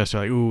VHS are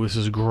like, "Ooh, this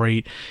is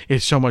great.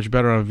 It's so much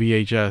better on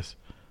VHS."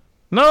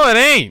 No, it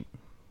ain't.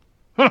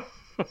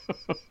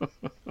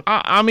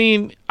 I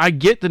mean, I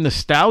get the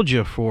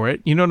nostalgia for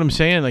it. You know what I'm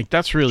saying? Like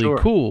that's really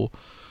cool.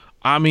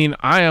 I mean,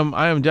 I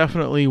am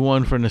definitely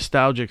one for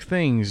nostalgic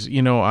things.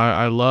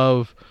 I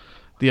love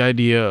the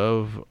idea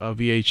of a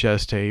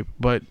VHS tape,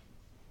 but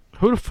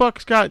who the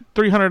fuck's got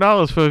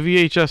 $300 for a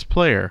VHS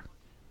player?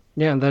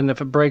 Yeah, and then if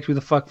it breaks, who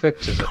the fuck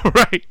fixes it?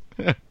 Right.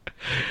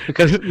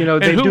 Because,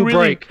 they do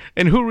break.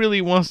 And who really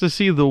wants to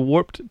see the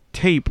warped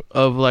tape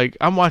of, like,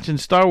 I'm watching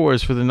Star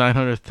Wars for the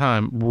 900th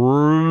time.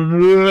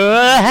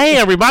 Hey,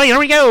 everybody, here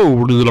we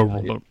go.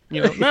 No.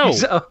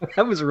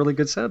 That was a really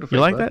good sound effect. You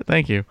like that?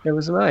 Thank you. It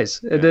was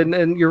nice. Yeah.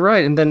 And you're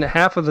right. And then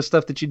half of the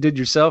stuff that you did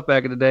yourself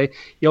back in the day,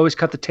 you always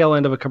cut the tail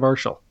end of a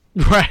commercial.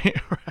 Right.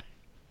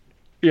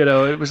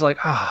 It was like,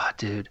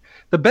 dude.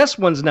 The best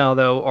ones now,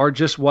 though, are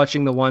just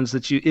watching the ones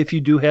that if you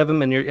do have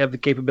them and you have the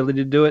capability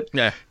to do it,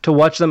 to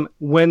watch them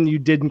when you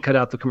didn't cut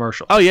out the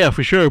commercial. Oh, yeah,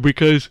 for sure,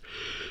 because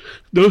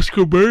those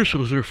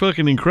commercials are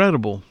fucking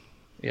incredible.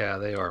 Yeah,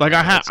 they are. Like,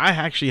 I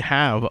actually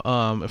have,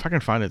 if I can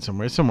find it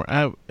somewhere, it's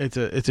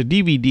a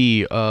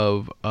DVD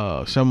of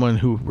someone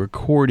who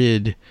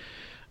recorded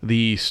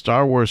the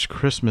Star Wars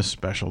Christmas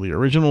special, the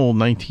original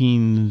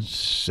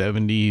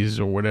 1970s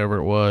or whatever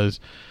it was,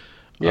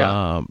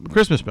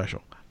 Christmas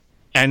special.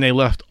 And they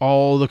left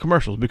all the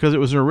commercials because it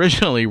was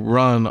originally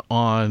run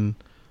on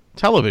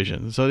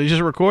television. So they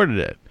just recorded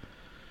it.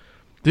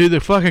 Dude, the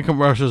fucking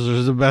commercials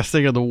are the best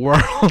thing in the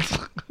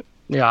world.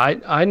 Yeah,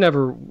 I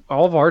never,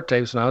 all of our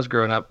tapes when I was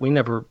growing up, we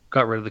never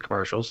got rid of the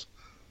commercials.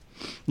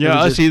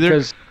 Yeah, I see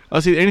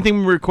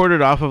anything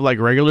recorded off of like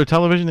regular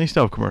television, they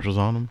still have commercials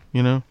on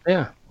them,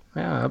 Yeah,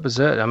 that was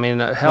it. I mean,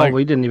 hell,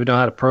 we didn't even know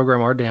how to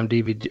program our damn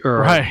DVD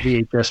or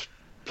VHS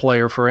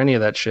player for any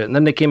of that shit. And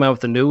then they came out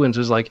with the new ones.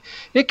 It was like,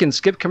 it can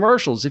skip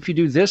commercials if you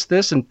do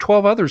this, and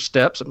 12 other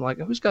steps. I'm like,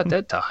 who's got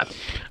that time?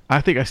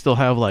 I think I still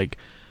have like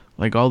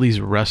all these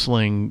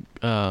wrestling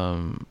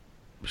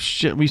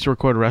shit. We used to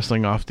record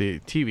wrestling off the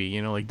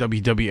TV, like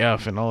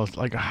WWF and all this.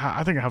 Like,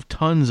 I think I have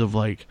tons of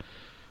like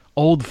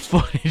old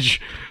footage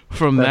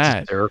from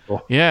That's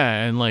hysterical.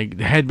 Yeah, and like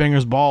the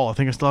Headbangers Ball. I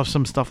think I still have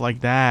some stuff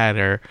like that,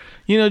 or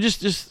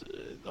just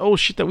old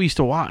shit that we used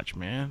to watch,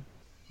 man.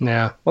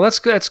 Yeah, well, that's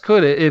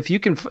good. If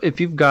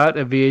you've got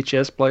a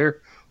VHS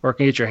player or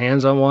can get your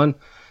hands on one,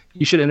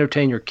 you should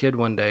entertain your kid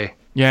one day.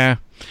 Yeah,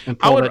 and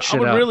pull that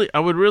shit out. I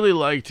would really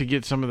like to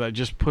get some of that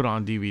just put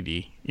on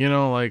DVD.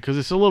 Because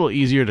it's a little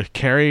easier to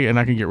carry, and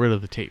I can get rid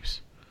of the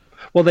tapes.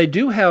 Well, they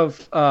do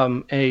have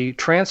a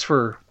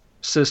transfer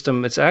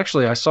system. It's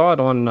actually, I saw it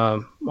on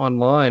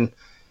online.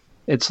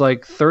 It's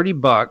like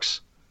 $30,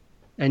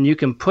 and you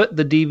can put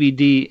the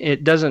DVD.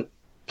 It doesn't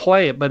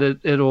play it, but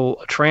it'll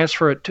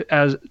transfer it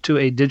to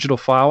a digital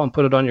file and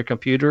put it on your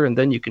computer, and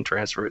then you can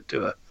transfer it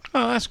to it.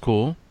 Oh, that's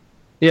cool.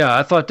 Yeah,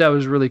 I thought that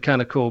was really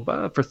kind of cool.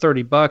 But for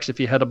 $30, if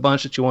you had a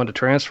bunch that you wanted to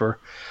transfer,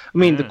 I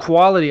mean, the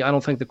quality. I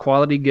don't think the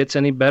quality gets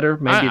any better.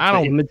 Maybe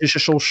the image is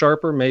just a little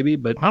sharper, maybe.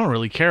 But I don't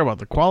really care about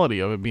the quality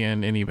of it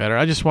being any better.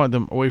 I just want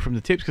them away from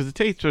the tapes because the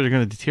tapes are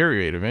going to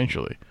deteriorate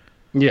eventually.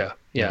 Yeah,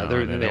 You know,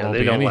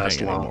 they don't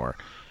last long. anymore.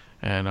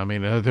 And I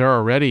mean, they're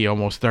already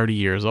almost 30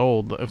 years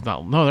old. If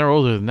not, no, they're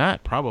older than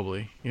that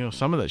probably. You know,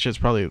 some of that shit's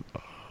probably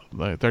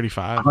like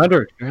 35.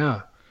 100.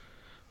 Yeah.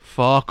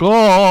 Fuck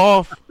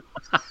off.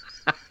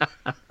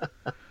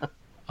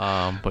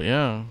 But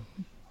yeah.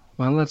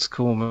 Well, that's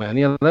cool, man.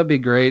 Yeah, that'd be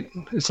great.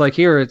 It's like,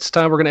 here, it's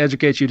time we're going to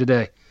educate you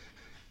today.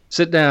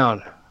 Sit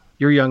down.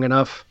 You're young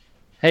enough.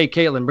 Hey,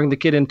 Caitlin, bring the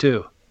kid in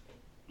too.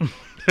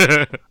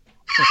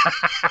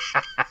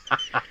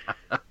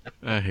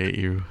 I hate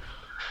you.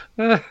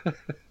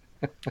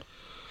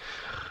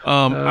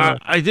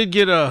 I did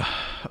get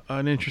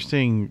an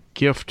interesting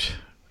gift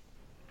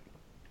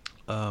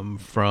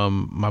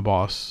from my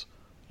boss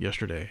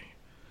yesterday.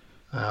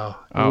 Oh,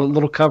 a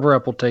little cover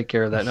up will take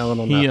care of that. No,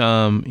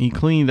 He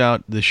cleaned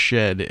out the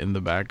shed in the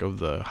back of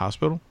the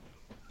hospital.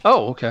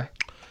 Oh, okay.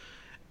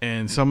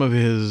 And some of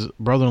his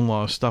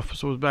brother-in-law's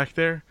stuff was back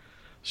there.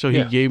 So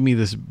he gave me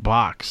this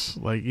box,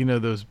 like, you know,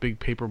 those big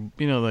paper,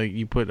 you know, like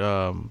you put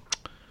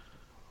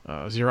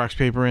Xerox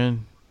paper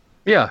in.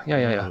 Yeah.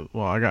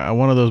 Well, I got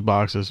one of those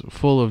boxes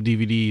full of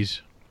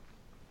DVDs.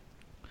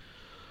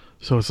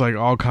 So it's like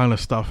all kind of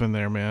stuff in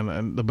there,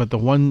 man. But the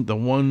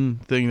one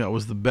thing that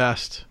was the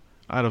best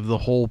out of the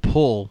whole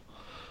pull,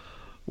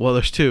 well,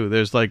 there's two.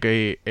 There's like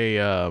a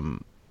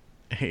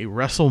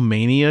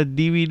WrestleMania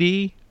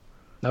DVD.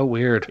 Oh,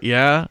 weird.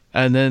 Yeah,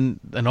 and then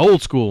an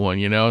old school one,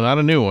 you know, not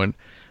a new one.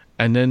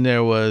 And then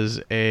there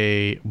was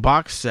a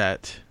box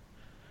set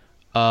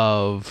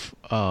of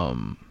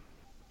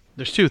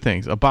there's two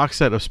things. A box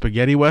set of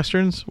spaghetti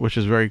westerns, which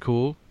is very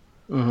cool.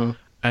 Mm-hmm.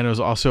 And it was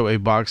also a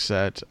box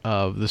set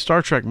of the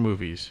Star Trek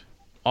movies,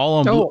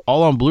 all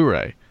on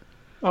Blu-ray.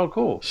 Oh,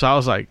 cool. So I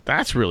was like,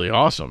 that's really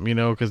awesome, you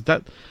know, because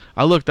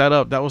I looked that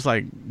up. That was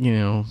like, you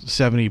know,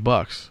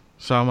 $70.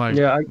 So I'm like,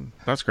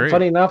 that's great.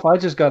 Funny enough, I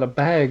just got a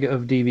bag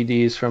of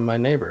DVDs from my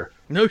neighbor.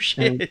 No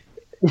shit.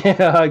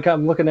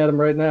 I'm looking at them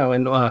right now.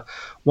 And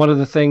one of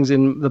the things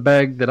in the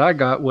bag that I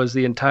got was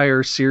the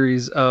entire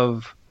series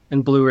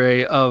in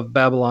Blu-ray of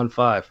Babylon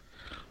 5.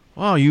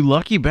 Wow, you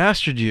lucky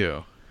bastard,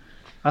 you.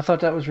 I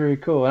thought that was really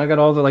cool. And I got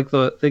all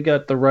they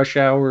got the Rush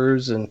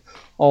Hours and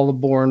all the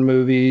Bourne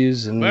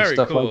movies and very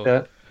stuff cool. like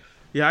that.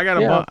 Yeah, I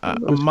got mine.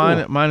 Cool.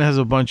 Mine has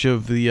a bunch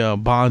of the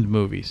Bond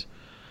movies.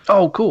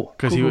 Oh, cool.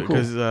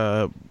 Because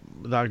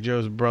Doc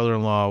Joe's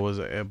brother-in-law was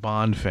a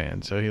Bond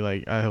fan, so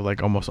I have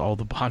like almost all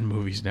the Bond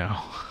movies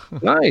now.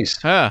 Nice.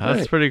 Yeah,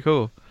 that's pretty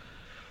cool.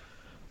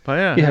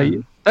 But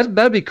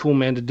that'd be cool,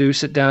 man, to do.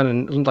 Sit down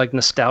and like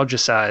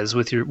nostalgicize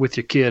with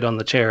your kid on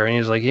the chair, and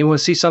he's like, "You want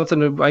to see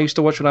something I used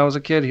to watch when I was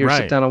a kid? Here,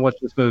 sit down and watch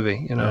this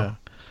movie." You know. Yeah.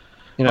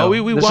 You know,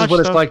 we this is what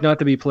it's like not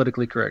to be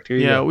politically correct. Here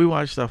you go. We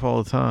watch stuff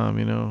all the time.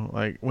 You know,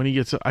 like when he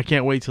gets, I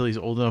can't wait till he's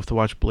old enough to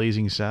watch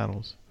Blazing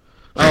Saddles.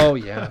 Oh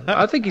yeah,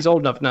 I think he's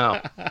old enough now.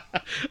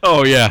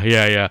 Oh yeah.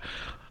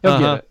 He'll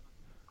get it.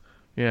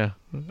 Yeah,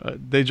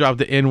 they dropped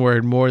the N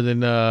word more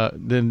than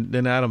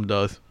Adam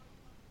does.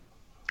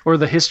 Or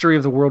The History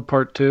of the World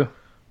Part 2.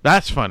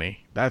 That's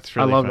funny. That's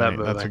really funny. That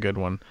movie. That's a good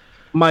one.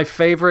 My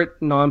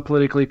favorite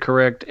non-politically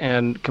correct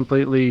and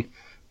completely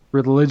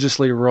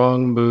religiously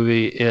wrong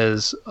movie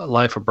is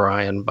Life of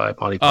Brian by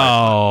Monty Python.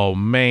 Oh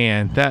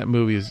man, that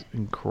movie is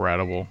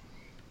incredible.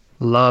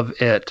 Love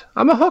it.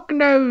 I'm a hook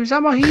nose.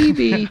 I'm a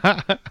Hebe.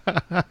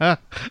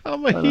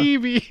 I'm a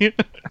Hebe.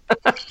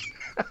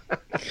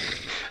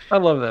 I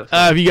love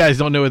that. If you guys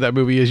don't know what that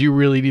movie is, you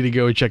really need to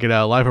go check it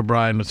out. Life of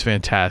Brian was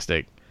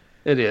fantastic.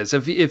 It is.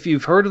 If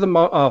you've heard of the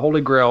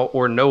Holy Grail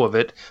or know of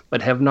it,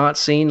 but have not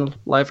seen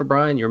Life of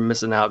Brian, you're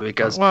missing out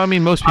because. Well, I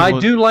mean, most people. I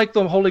do like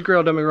the Holy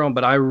Grail. Don't get me wrong,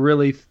 but I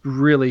really,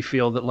 really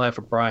feel that Life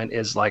of Brian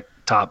is like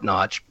top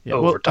notch.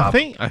 Top.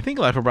 I think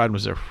Life of Brian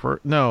was their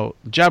first. No,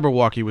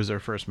 Jabberwocky was their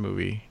first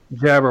movie.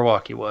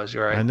 Jabberwocky was,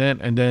 you're right. And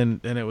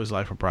then it was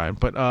Life of Brian,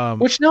 but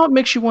which now it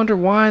makes you wonder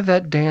why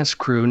that dance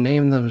crew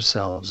named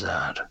themselves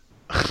that.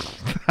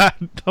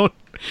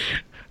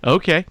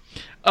 Okay.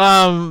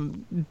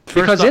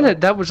 Because in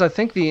it, that was, I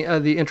think, the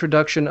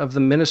introduction of the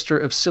Minister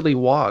of Silly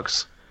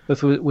Walks,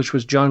 which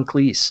was John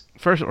Cleese.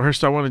 First,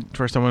 I want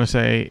to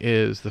say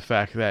is the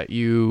fact that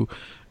you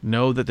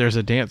know that there's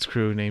a dance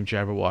crew named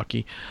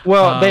Jabberwocky.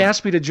 Well, they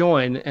asked me to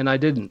join, and I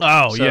didn't.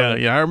 Oh, so.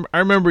 Yeah. I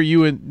remember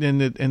you in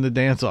the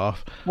dance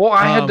off. Well,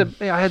 I had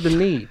the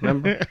knee.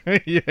 Remember?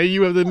 Yeah,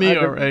 you have the knee,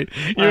 all right.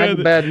 I had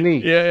the bad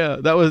knee. Yeah.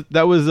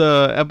 That was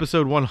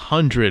episode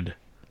 100.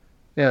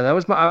 Yeah, that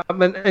was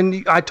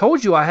and I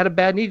told you I had a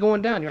bad knee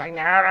going down. You're like,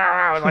 no.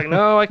 I was like,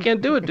 no, I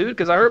can't do it, dude,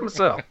 because I hurt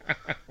myself.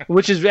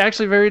 Which is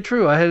actually very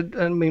true.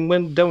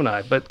 When don't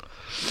I? But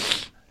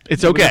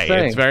it's okay.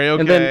 It's very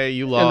okay. Then,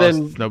 you lost.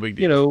 Then, no big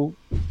deal. You know,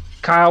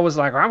 Kyle was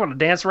like, I'm going to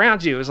dance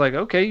around you. It's like,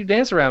 okay, you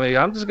dance around me.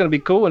 I'm just going to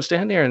be cool and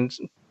stand there and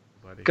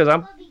because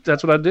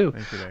that's what I do.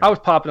 I was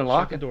popping and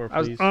locking. Door, I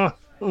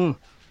was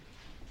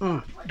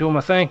doing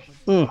my thing.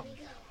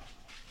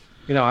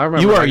 I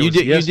remember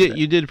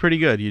you did pretty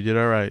good. You did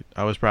all right.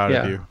 I was proud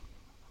of you.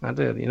 I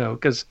did,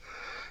 because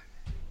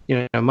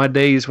my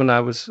days when I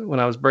was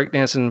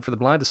breakdancing for the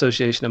Blind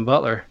Association in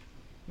Butler,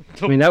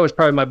 I mean, that was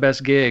probably my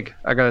best gig,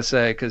 I gotta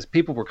say, because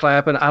people were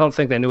clapping. I don't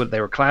think they knew what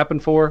they were clapping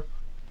for,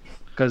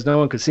 because no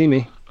one could see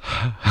me.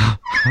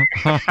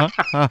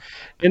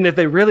 And if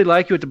they really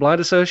like you at the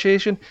Blind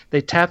Association,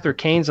 they tap their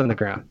canes on the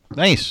ground.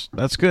 Nice,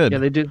 that's good. Yeah,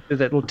 they do that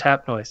little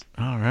tap noise.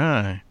 All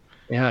right.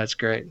 Yeah, it's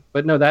great.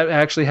 But no, that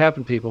actually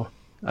happened, people.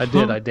 I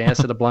did. I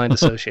danced at a Blind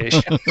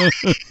Association.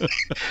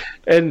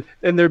 and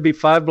there'd be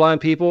 5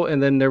 blind people,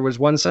 and then there was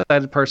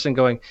one-sided person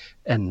going,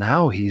 and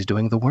now he's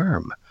doing the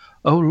worm.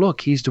 Oh, look,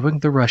 he's doing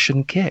the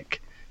Russian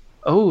kick.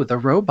 Oh, the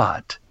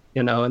robot.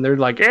 And they're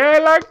like, yeah, I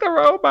like the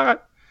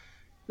robot.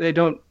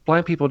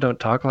 Blind people don't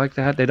talk like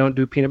that. They don't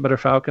do peanut butter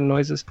falcon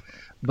noises.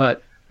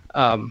 But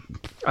I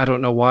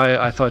don't know why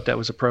I thought that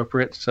was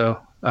appropriate. So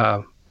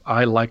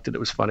I liked it. It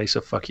was funny. So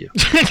fuck you.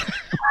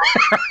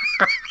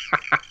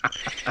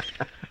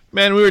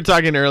 Man, we were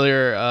talking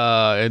earlier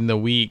in the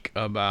week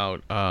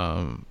about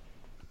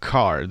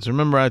cards.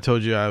 Remember I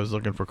told you I was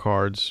looking for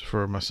cards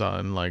for my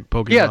son, like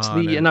Pokemon.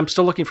 Yeah, and I'm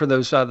still looking for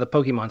those the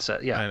Pokemon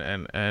set. Yeah,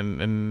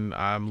 and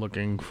I'm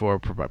looking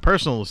for my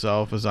personal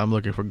self is I'm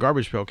looking for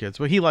Garbage Pail Kids,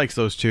 but he likes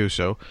those too.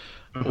 So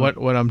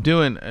what I'm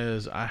doing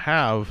is I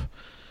had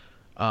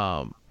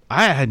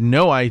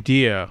no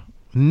idea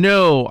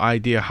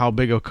how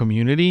big a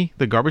community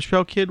the Garbage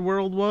Pail Kid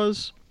world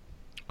was.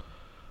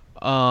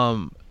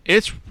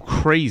 It's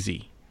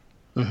crazy.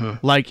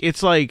 Like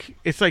it's like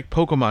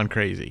Pokemon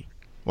crazy.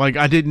 Like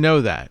I didn't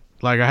know that.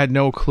 Like I had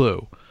no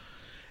clue.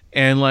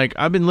 And like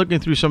I've been looking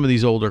through some of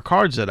these older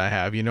cards that I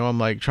have. I'm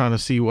like trying to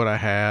see what I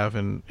have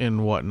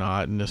and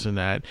whatnot and this and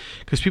that.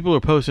 Because people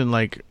are posting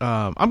like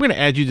I'm gonna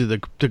add you to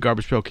the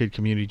Garbage Pail Kid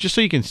community just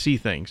so you can see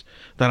things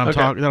that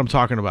I'm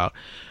talking about.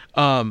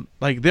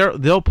 Like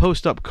they'll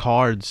post up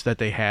cards that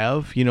they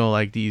have.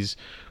 Like these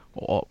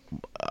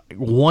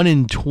 1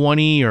 in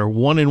 20 or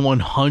 1 in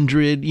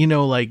 100,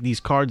 like these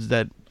cards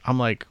that I'm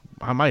like,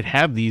 I might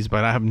have these,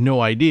 but I have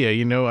no idea,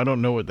 I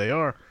don't know what they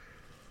are.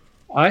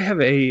 I have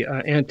a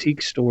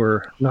antique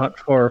store not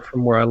far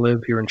from where I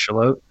live here in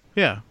Charlotte.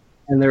 Yeah.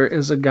 And there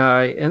is a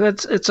guy, and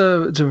it's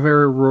a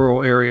very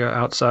rural area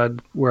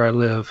outside where I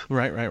live.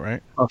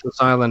 Right. Off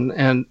this island.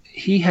 And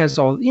he has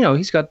all,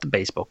 he's got the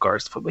baseball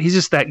cards, the football. He's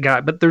just that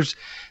guy, but there's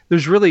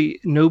really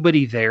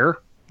nobody there.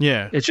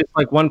 Yeah. It's just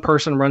like one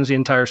person runs the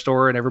entire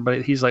store and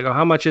everybody, he's like, oh,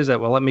 how much is that?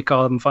 Well, let me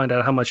call him and find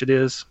out how much it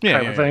is.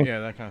 Kind of thing. Yeah,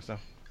 that kind of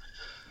stuff.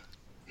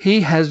 He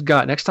has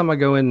got, next time I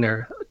go in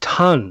there,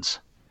 tons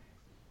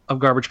of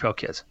Garbage Pail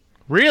Kids.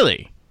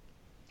 Really?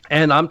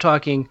 And I'm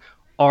talking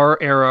our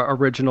era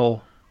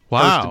original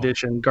first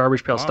edition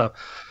Garbage Pail stuff.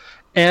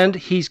 And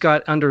he's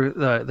got under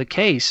the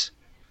case,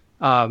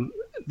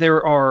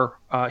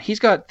 he's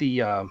got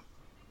the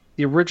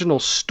original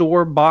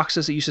store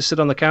boxes that used to sit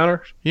on the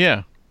counter.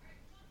 Yeah.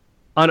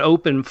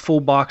 Unopened full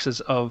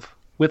boxes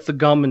with the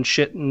gum and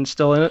shit and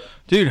still in it.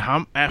 Dude,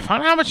 find out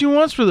how much he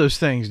wants for those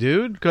things,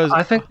 dude. Because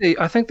I think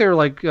they're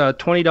like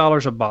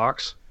 $20 a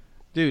box.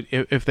 Dude,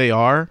 if they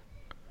are,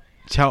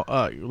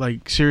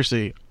 like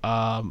seriously,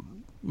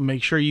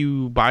 make sure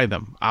you buy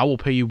them. I will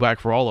pay you back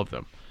for all of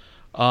them.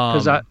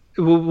 Because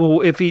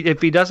if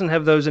he doesn't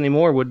have those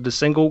anymore, would the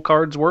single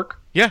cards work?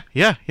 Yeah.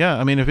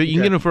 I mean, if you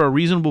can get them for a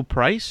reasonable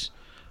price.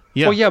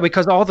 Yeah. Well, yeah,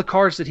 because all the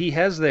cards that he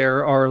has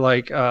there are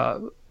like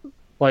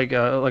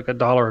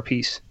 $1 a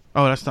piece.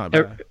 Oh, that's not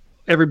bad.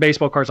 Every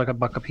baseball card's like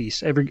 $1 a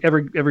piece.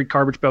 Every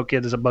Garbage Pail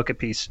Kid is $1 a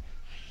piece.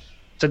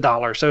 It's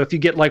 $1. So if you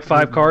get like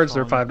 5 cards,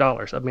 they're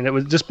 $5. I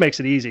mean, just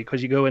makes it easy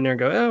because you go in there and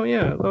go, oh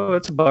yeah,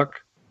 it's $1.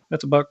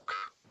 That's $1.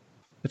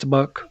 It's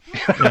 $1.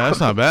 Yeah, that's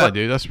not bad,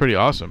 dude. That's pretty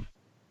awesome.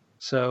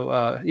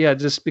 So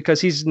just because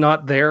he's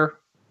not there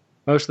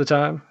most of the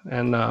time,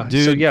 and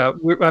so yeah,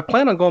 I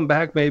plan on going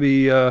back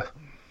maybe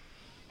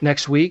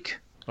next week.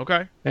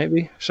 Okay.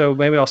 Maybe. So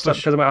maybe I'll stop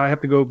because I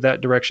have to go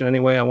that direction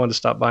anyway. I wanted to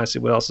stop by and see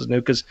what else is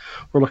new because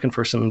we're looking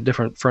for some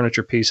different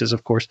furniture pieces,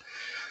 of course.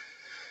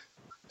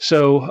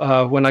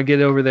 So when I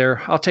get over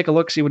there, I'll take a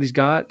look, see what he's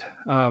got.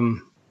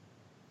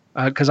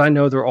 Because I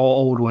know they're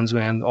all old ones,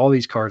 man. All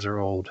these cards are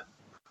old.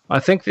 I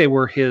think they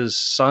were his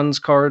son's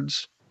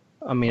cards.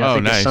 I mean, I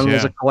think his son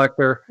was a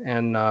collector,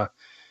 and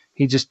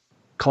he just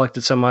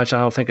collected so much. I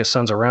don't think his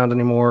son's around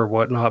anymore or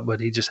whatnot, but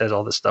he just has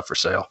all this stuff for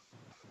sale.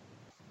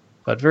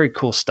 But very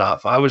cool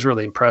stuff. I was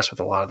really impressed with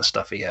a lot of the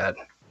stuff he had.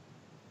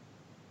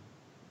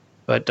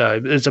 But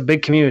it's a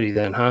big community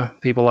then, huh?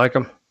 People like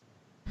him?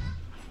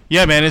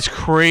 Yeah, man, it's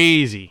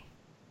crazy.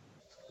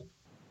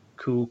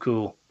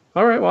 Cool.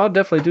 All right, well, I'll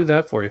definitely do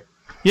that for you.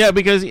 Yeah,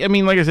 because, I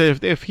mean, like I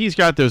said, if he's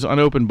got those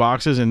unopened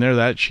boxes and they're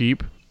that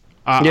cheap,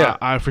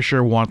 I for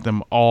sure want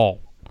them all.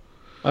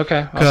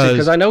 Okay,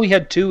 because I know he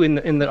had 2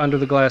 in the under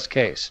the glass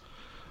case.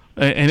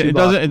 And it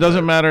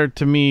doesn't matter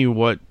to me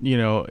what,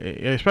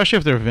 especially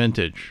if they're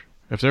vintage.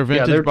 If they're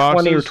vintage they're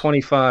boxes, 20 or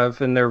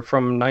 25, and they're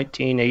from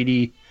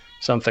 1980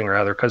 something or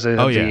other because they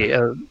have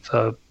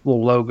the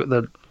little logo,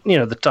 the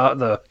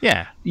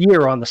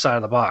year on the side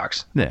of the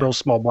box, real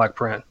small black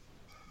print.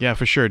 Yeah,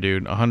 for sure,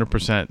 dude.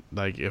 100%.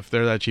 Like, if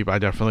they're that cheap, I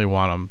definitely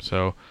want them.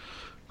 So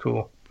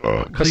cool.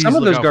 Because some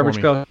of those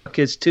Garbage Pail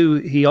Kids too,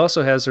 he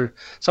also has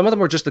some of them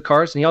were just the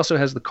cards, and he also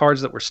has the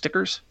cards that were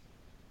stickers.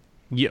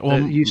 Yeah,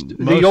 well,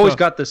 they always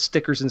got the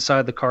stickers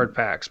inside the card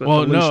packs. But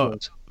the loose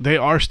ones. They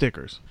are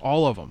stickers,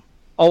 all of them.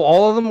 Oh,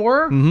 all of them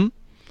were? Mm-hmm.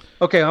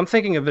 Okay, I'm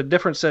thinking of a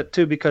different set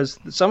too, because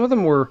some of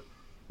them were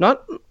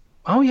not.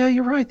 Oh yeah,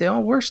 you're right. They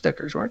all were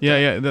stickers, weren't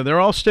they? Yeah, they're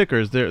all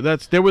stickers.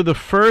 They were the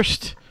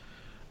first,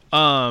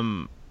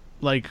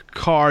 like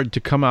card to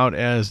come out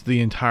as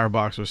the entire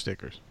box was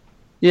stickers.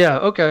 Yeah.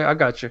 Okay, I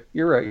got you.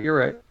 You're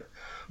right.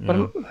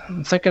 But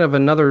I'm thinking of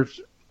another.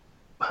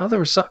 How there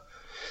was some.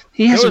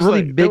 He has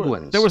really big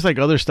ones. There was like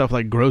other stuff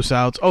like gross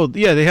outs. Oh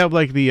yeah, they have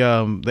like the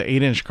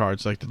 8-inch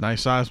cards, like the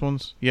nice size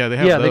ones. Yeah, they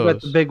have those. Yeah, they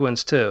got the big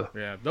ones too.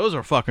 Yeah, those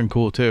are fucking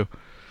cool too.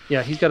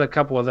 Yeah, he's got a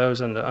couple of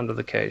those under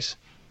the case.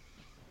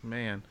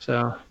 Man,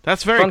 so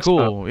that's very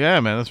cool. Stuff.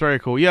 Yeah, man, that's very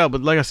cool. Yeah,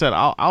 but like I said,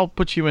 I'll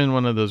put you in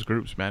one of those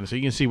groups, man, so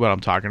you can see what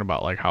I'm talking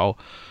about, like how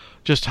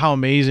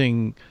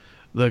amazing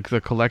the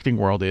collecting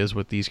world is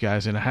with these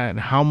guys, and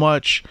how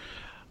much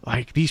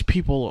like these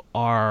people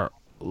are.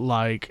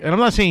 Like, and I'm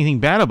not saying anything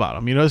bad about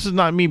them. You know, this is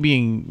not me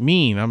being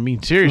mean. I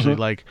mean, seriously,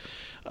 like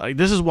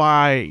this is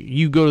why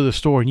you go to the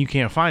store and you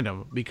can't find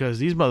them, because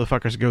these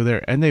motherfuckers go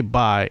there and they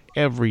buy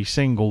every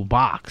single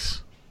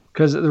box.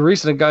 Because the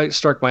reason it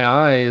struck my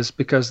eye is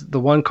because the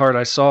one card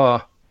I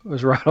saw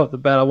was right off the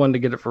bat. I wanted to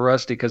get it for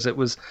Rusty because it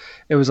was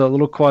a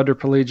little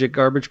quadriplegic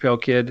Garbage Pail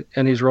Kid,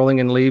 and he's rolling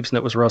in leaves, and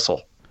it was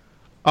Russell.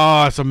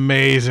 Oh, it's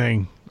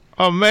amazing!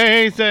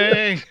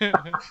 Amazing!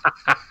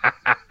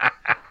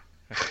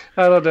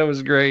 I thought that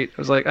was great. I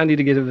was like, I need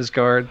to get him this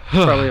card.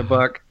 It's probably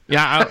 $1.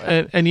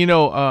 Yeah, and you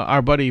know,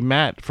 our buddy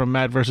Matt from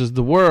Matt versus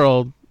the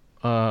World,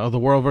 the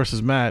World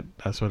versus Matt,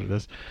 that's what it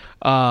is,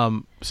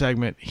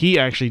 segment, he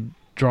actually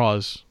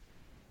draws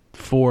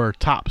for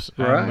Tops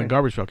and the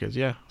Garbage Pail Kids.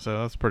 Yeah,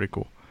 so that's pretty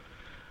cool.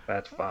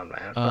 That's fun,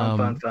 man.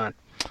 Fun.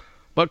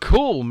 But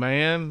cool,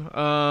 man.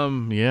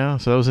 Yeah,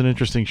 so that was an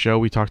interesting show.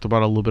 We talked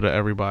about a little bit of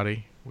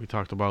everybody. We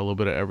talked about a little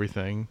bit of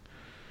everything.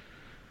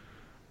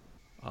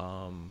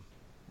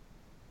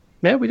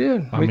 Yeah, we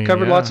did. We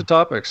covered lots of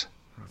topics.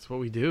 That's what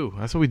we do.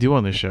 That's what we do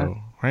on this show.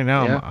 Right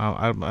now,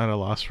 I'm at a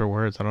loss for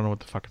words. I don't know what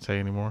to fucking say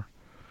anymore.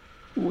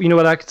 You know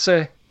what I could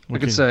say?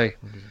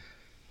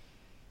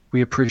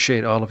 We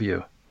appreciate all of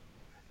you.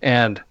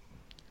 And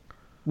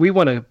we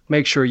want to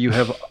make sure you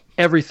have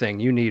everything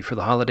you need for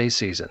the holiday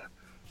season.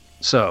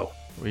 So,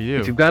 we do.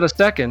 If you've got a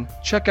second,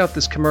 check out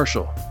this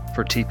commercial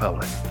for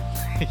TeePublic.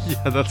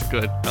 Yeah, that's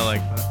good. I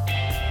like that.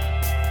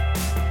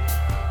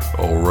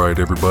 All right,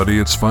 everybody,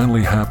 it's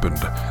finally happened.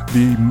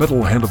 The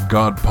Metal Hand of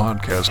God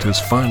podcast has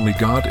finally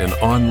got an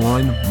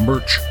online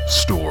merch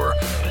store.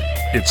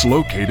 It's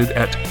located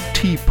at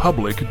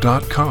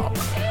teepublic.com.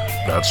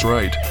 That's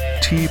right,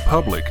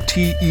 teepublic,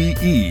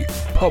 T-E-E,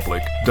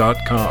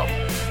 public.com.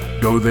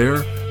 Go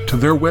there to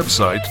their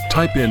website,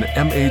 type in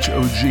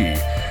MHOG,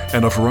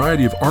 and a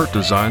variety of art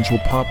designs will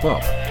pop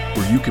up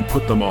where you can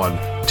put them on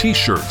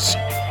t-shirts,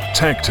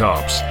 tank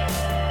tops,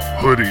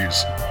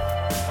 hoodies,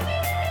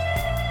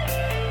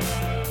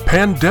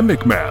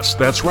 pandemic masks.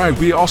 That's right,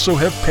 we also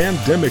have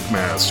pandemic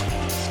masks.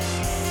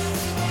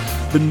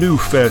 The new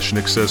fashion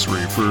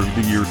accessory for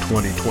the year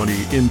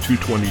 2020 into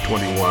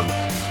 2021.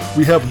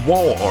 We have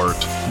wall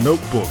art,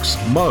 notebooks,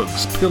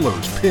 mugs,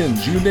 pillows,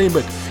 pins, you name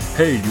it.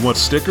 Hey, you want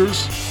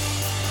stickers?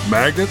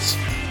 Magnets?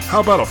 How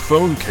about a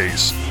phone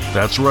case?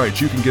 That's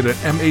right, you can get an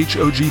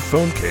MHOG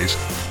phone case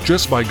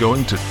just by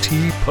going to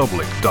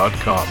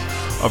teepublic.com.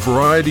 A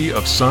variety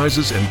of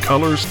sizes and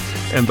colors,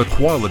 and the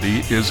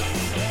quality is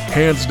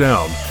hands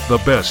down the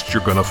best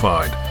you're gonna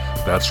find.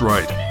 That's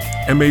right,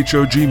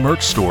 MHOG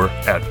merch store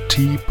at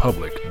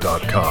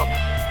teepublic.com.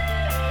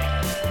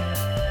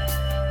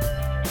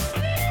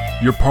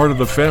 You're part of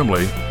the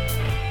family.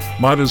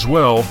 Might as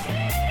well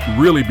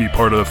really be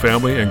part of the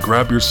family and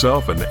grab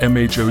yourself an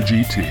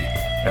MHOG tee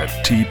at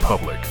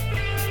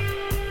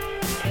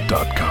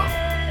teepublic.com.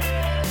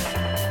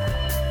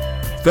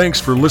 Thanks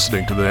for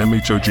listening to the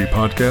MHOG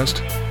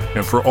podcast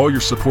and for all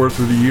your support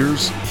through the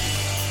years.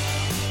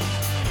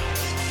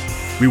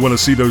 We want to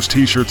see those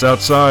t-shirts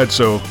outside,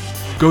 so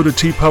go to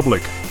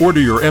TeePublic, order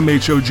your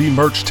MHOG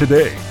merch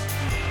today.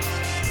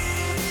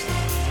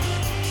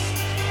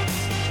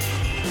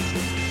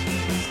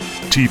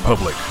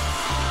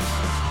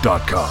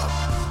 teepublic.com.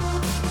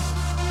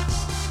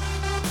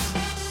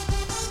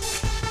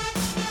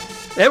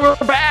 And we're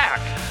back!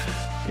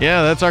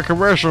 Yeah, that's our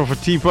commercial for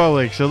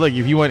TeePublic. So look,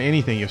 if you want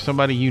anything, if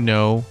somebody you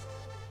know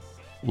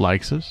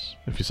likes us,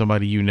 if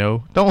somebody you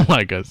know don't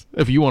like us,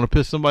 if you want to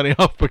piss somebody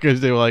off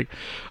because they were like,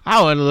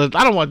 I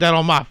don't want that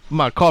on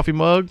my coffee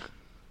mug.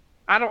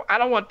 I don't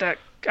want that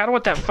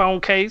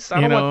phone case.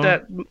 I don't want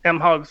that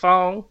MHOG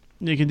phone.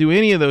 You can do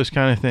any of those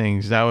kind of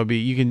things. That would be,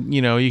 you can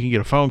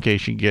get a phone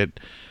case, you can get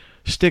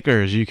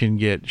stickers, you can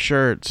get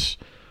shirts.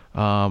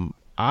 I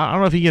don't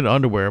know if you can get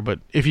underwear, but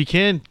if you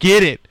can,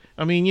 get it.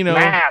 I mean,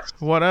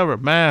 masks. Whatever,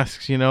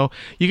 masks, you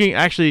can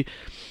actually,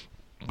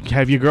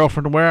 have your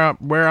girlfriend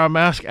wear our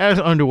mask as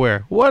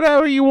underwear.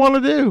 Whatever you want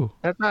to do.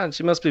 That's fine.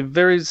 She must be a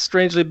very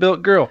strangely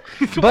built girl.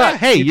 But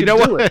hey, you know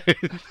what?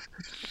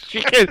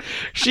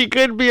 she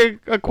could be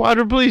a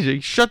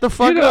quadriplegic. Shut the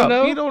fuck up.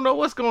 Know. You don't know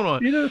what's going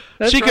on.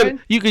 Right.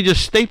 You could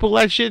just staple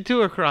that shit to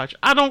her crotch.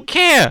 I don't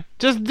care.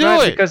 Just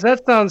do it. Because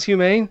that sounds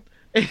humane.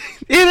 It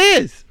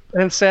is.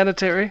 And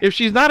sanitary. If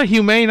she's not a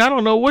humane, I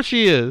don't know what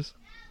she is.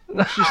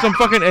 She's some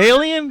fucking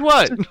alien?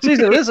 What? She's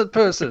a lizard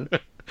person.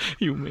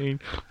 Humane.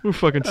 We're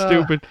fucking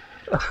stupid.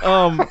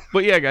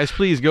 But yeah, guys,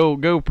 please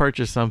go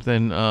purchase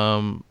something.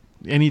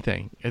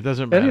 Anything. It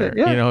doesn't matter.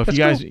 Yeah, you know, if you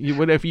guys,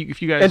 cool. if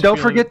you guys, and don't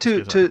forget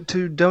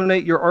to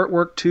donate your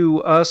artwork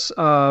to us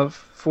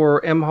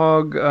for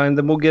MHOG, and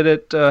then we'll get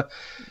it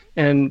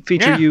and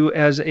feature you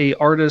as a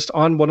artist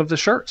on one of the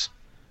shirts.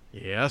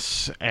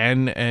 Yes,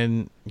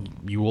 and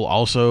you will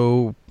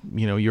also,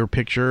 you know, your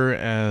picture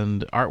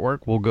and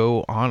artwork will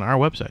go on our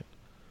website.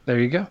 There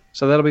you go.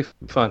 So that'll be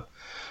fun.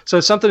 So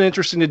it's something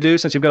interesting to do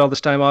since you've got all this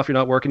time off. You're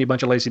not working, you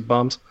bunch of lazy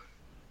bums.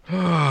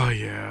 Oh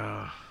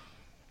yeah.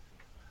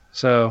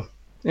 So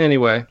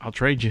anyway, I'll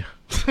trade you.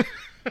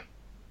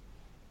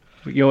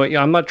 You know what?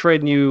 Yeah, I'm not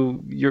trading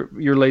you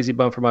your lazy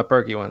bum for my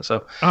perky one.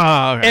 So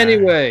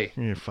anyway,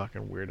 you're a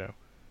fucking weirdo.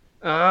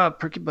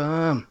 Perky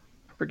bum.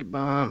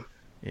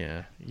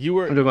 Yeah,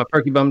 I'm doing my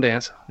perky bum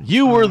dance.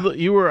 You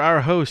were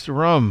our host,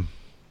 Rum.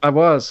 I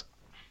was,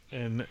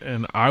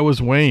 and I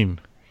was Wayne.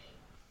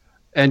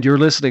 And you're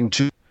listening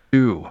to.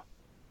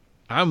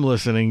 I'm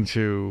listening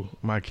to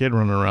my kid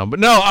running around, but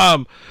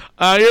no,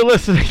 you're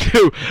listening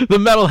to the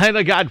Metal Hand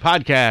of God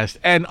podcast,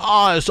 and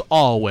as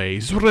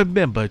always,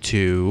 remember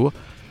to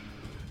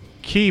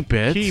keep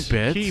it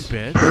perky.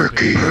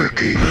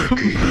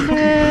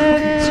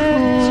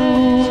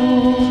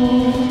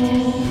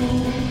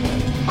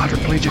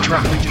 Quadriplegic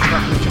rock.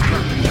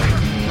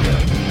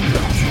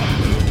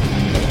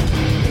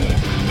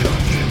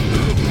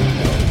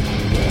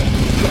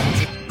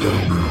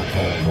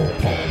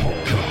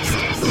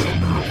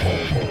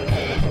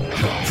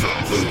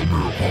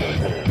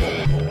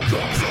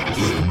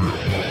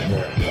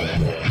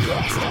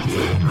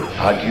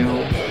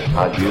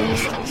 Adieu,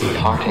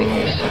 parting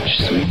is such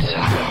sweet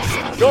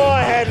sorrow. Go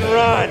ahead and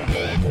run.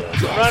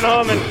 Run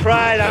home and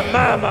cry to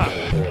mama.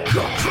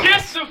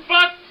 Get the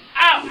fuck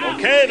out!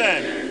 Okay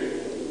then.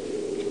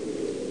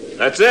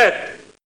 That's it.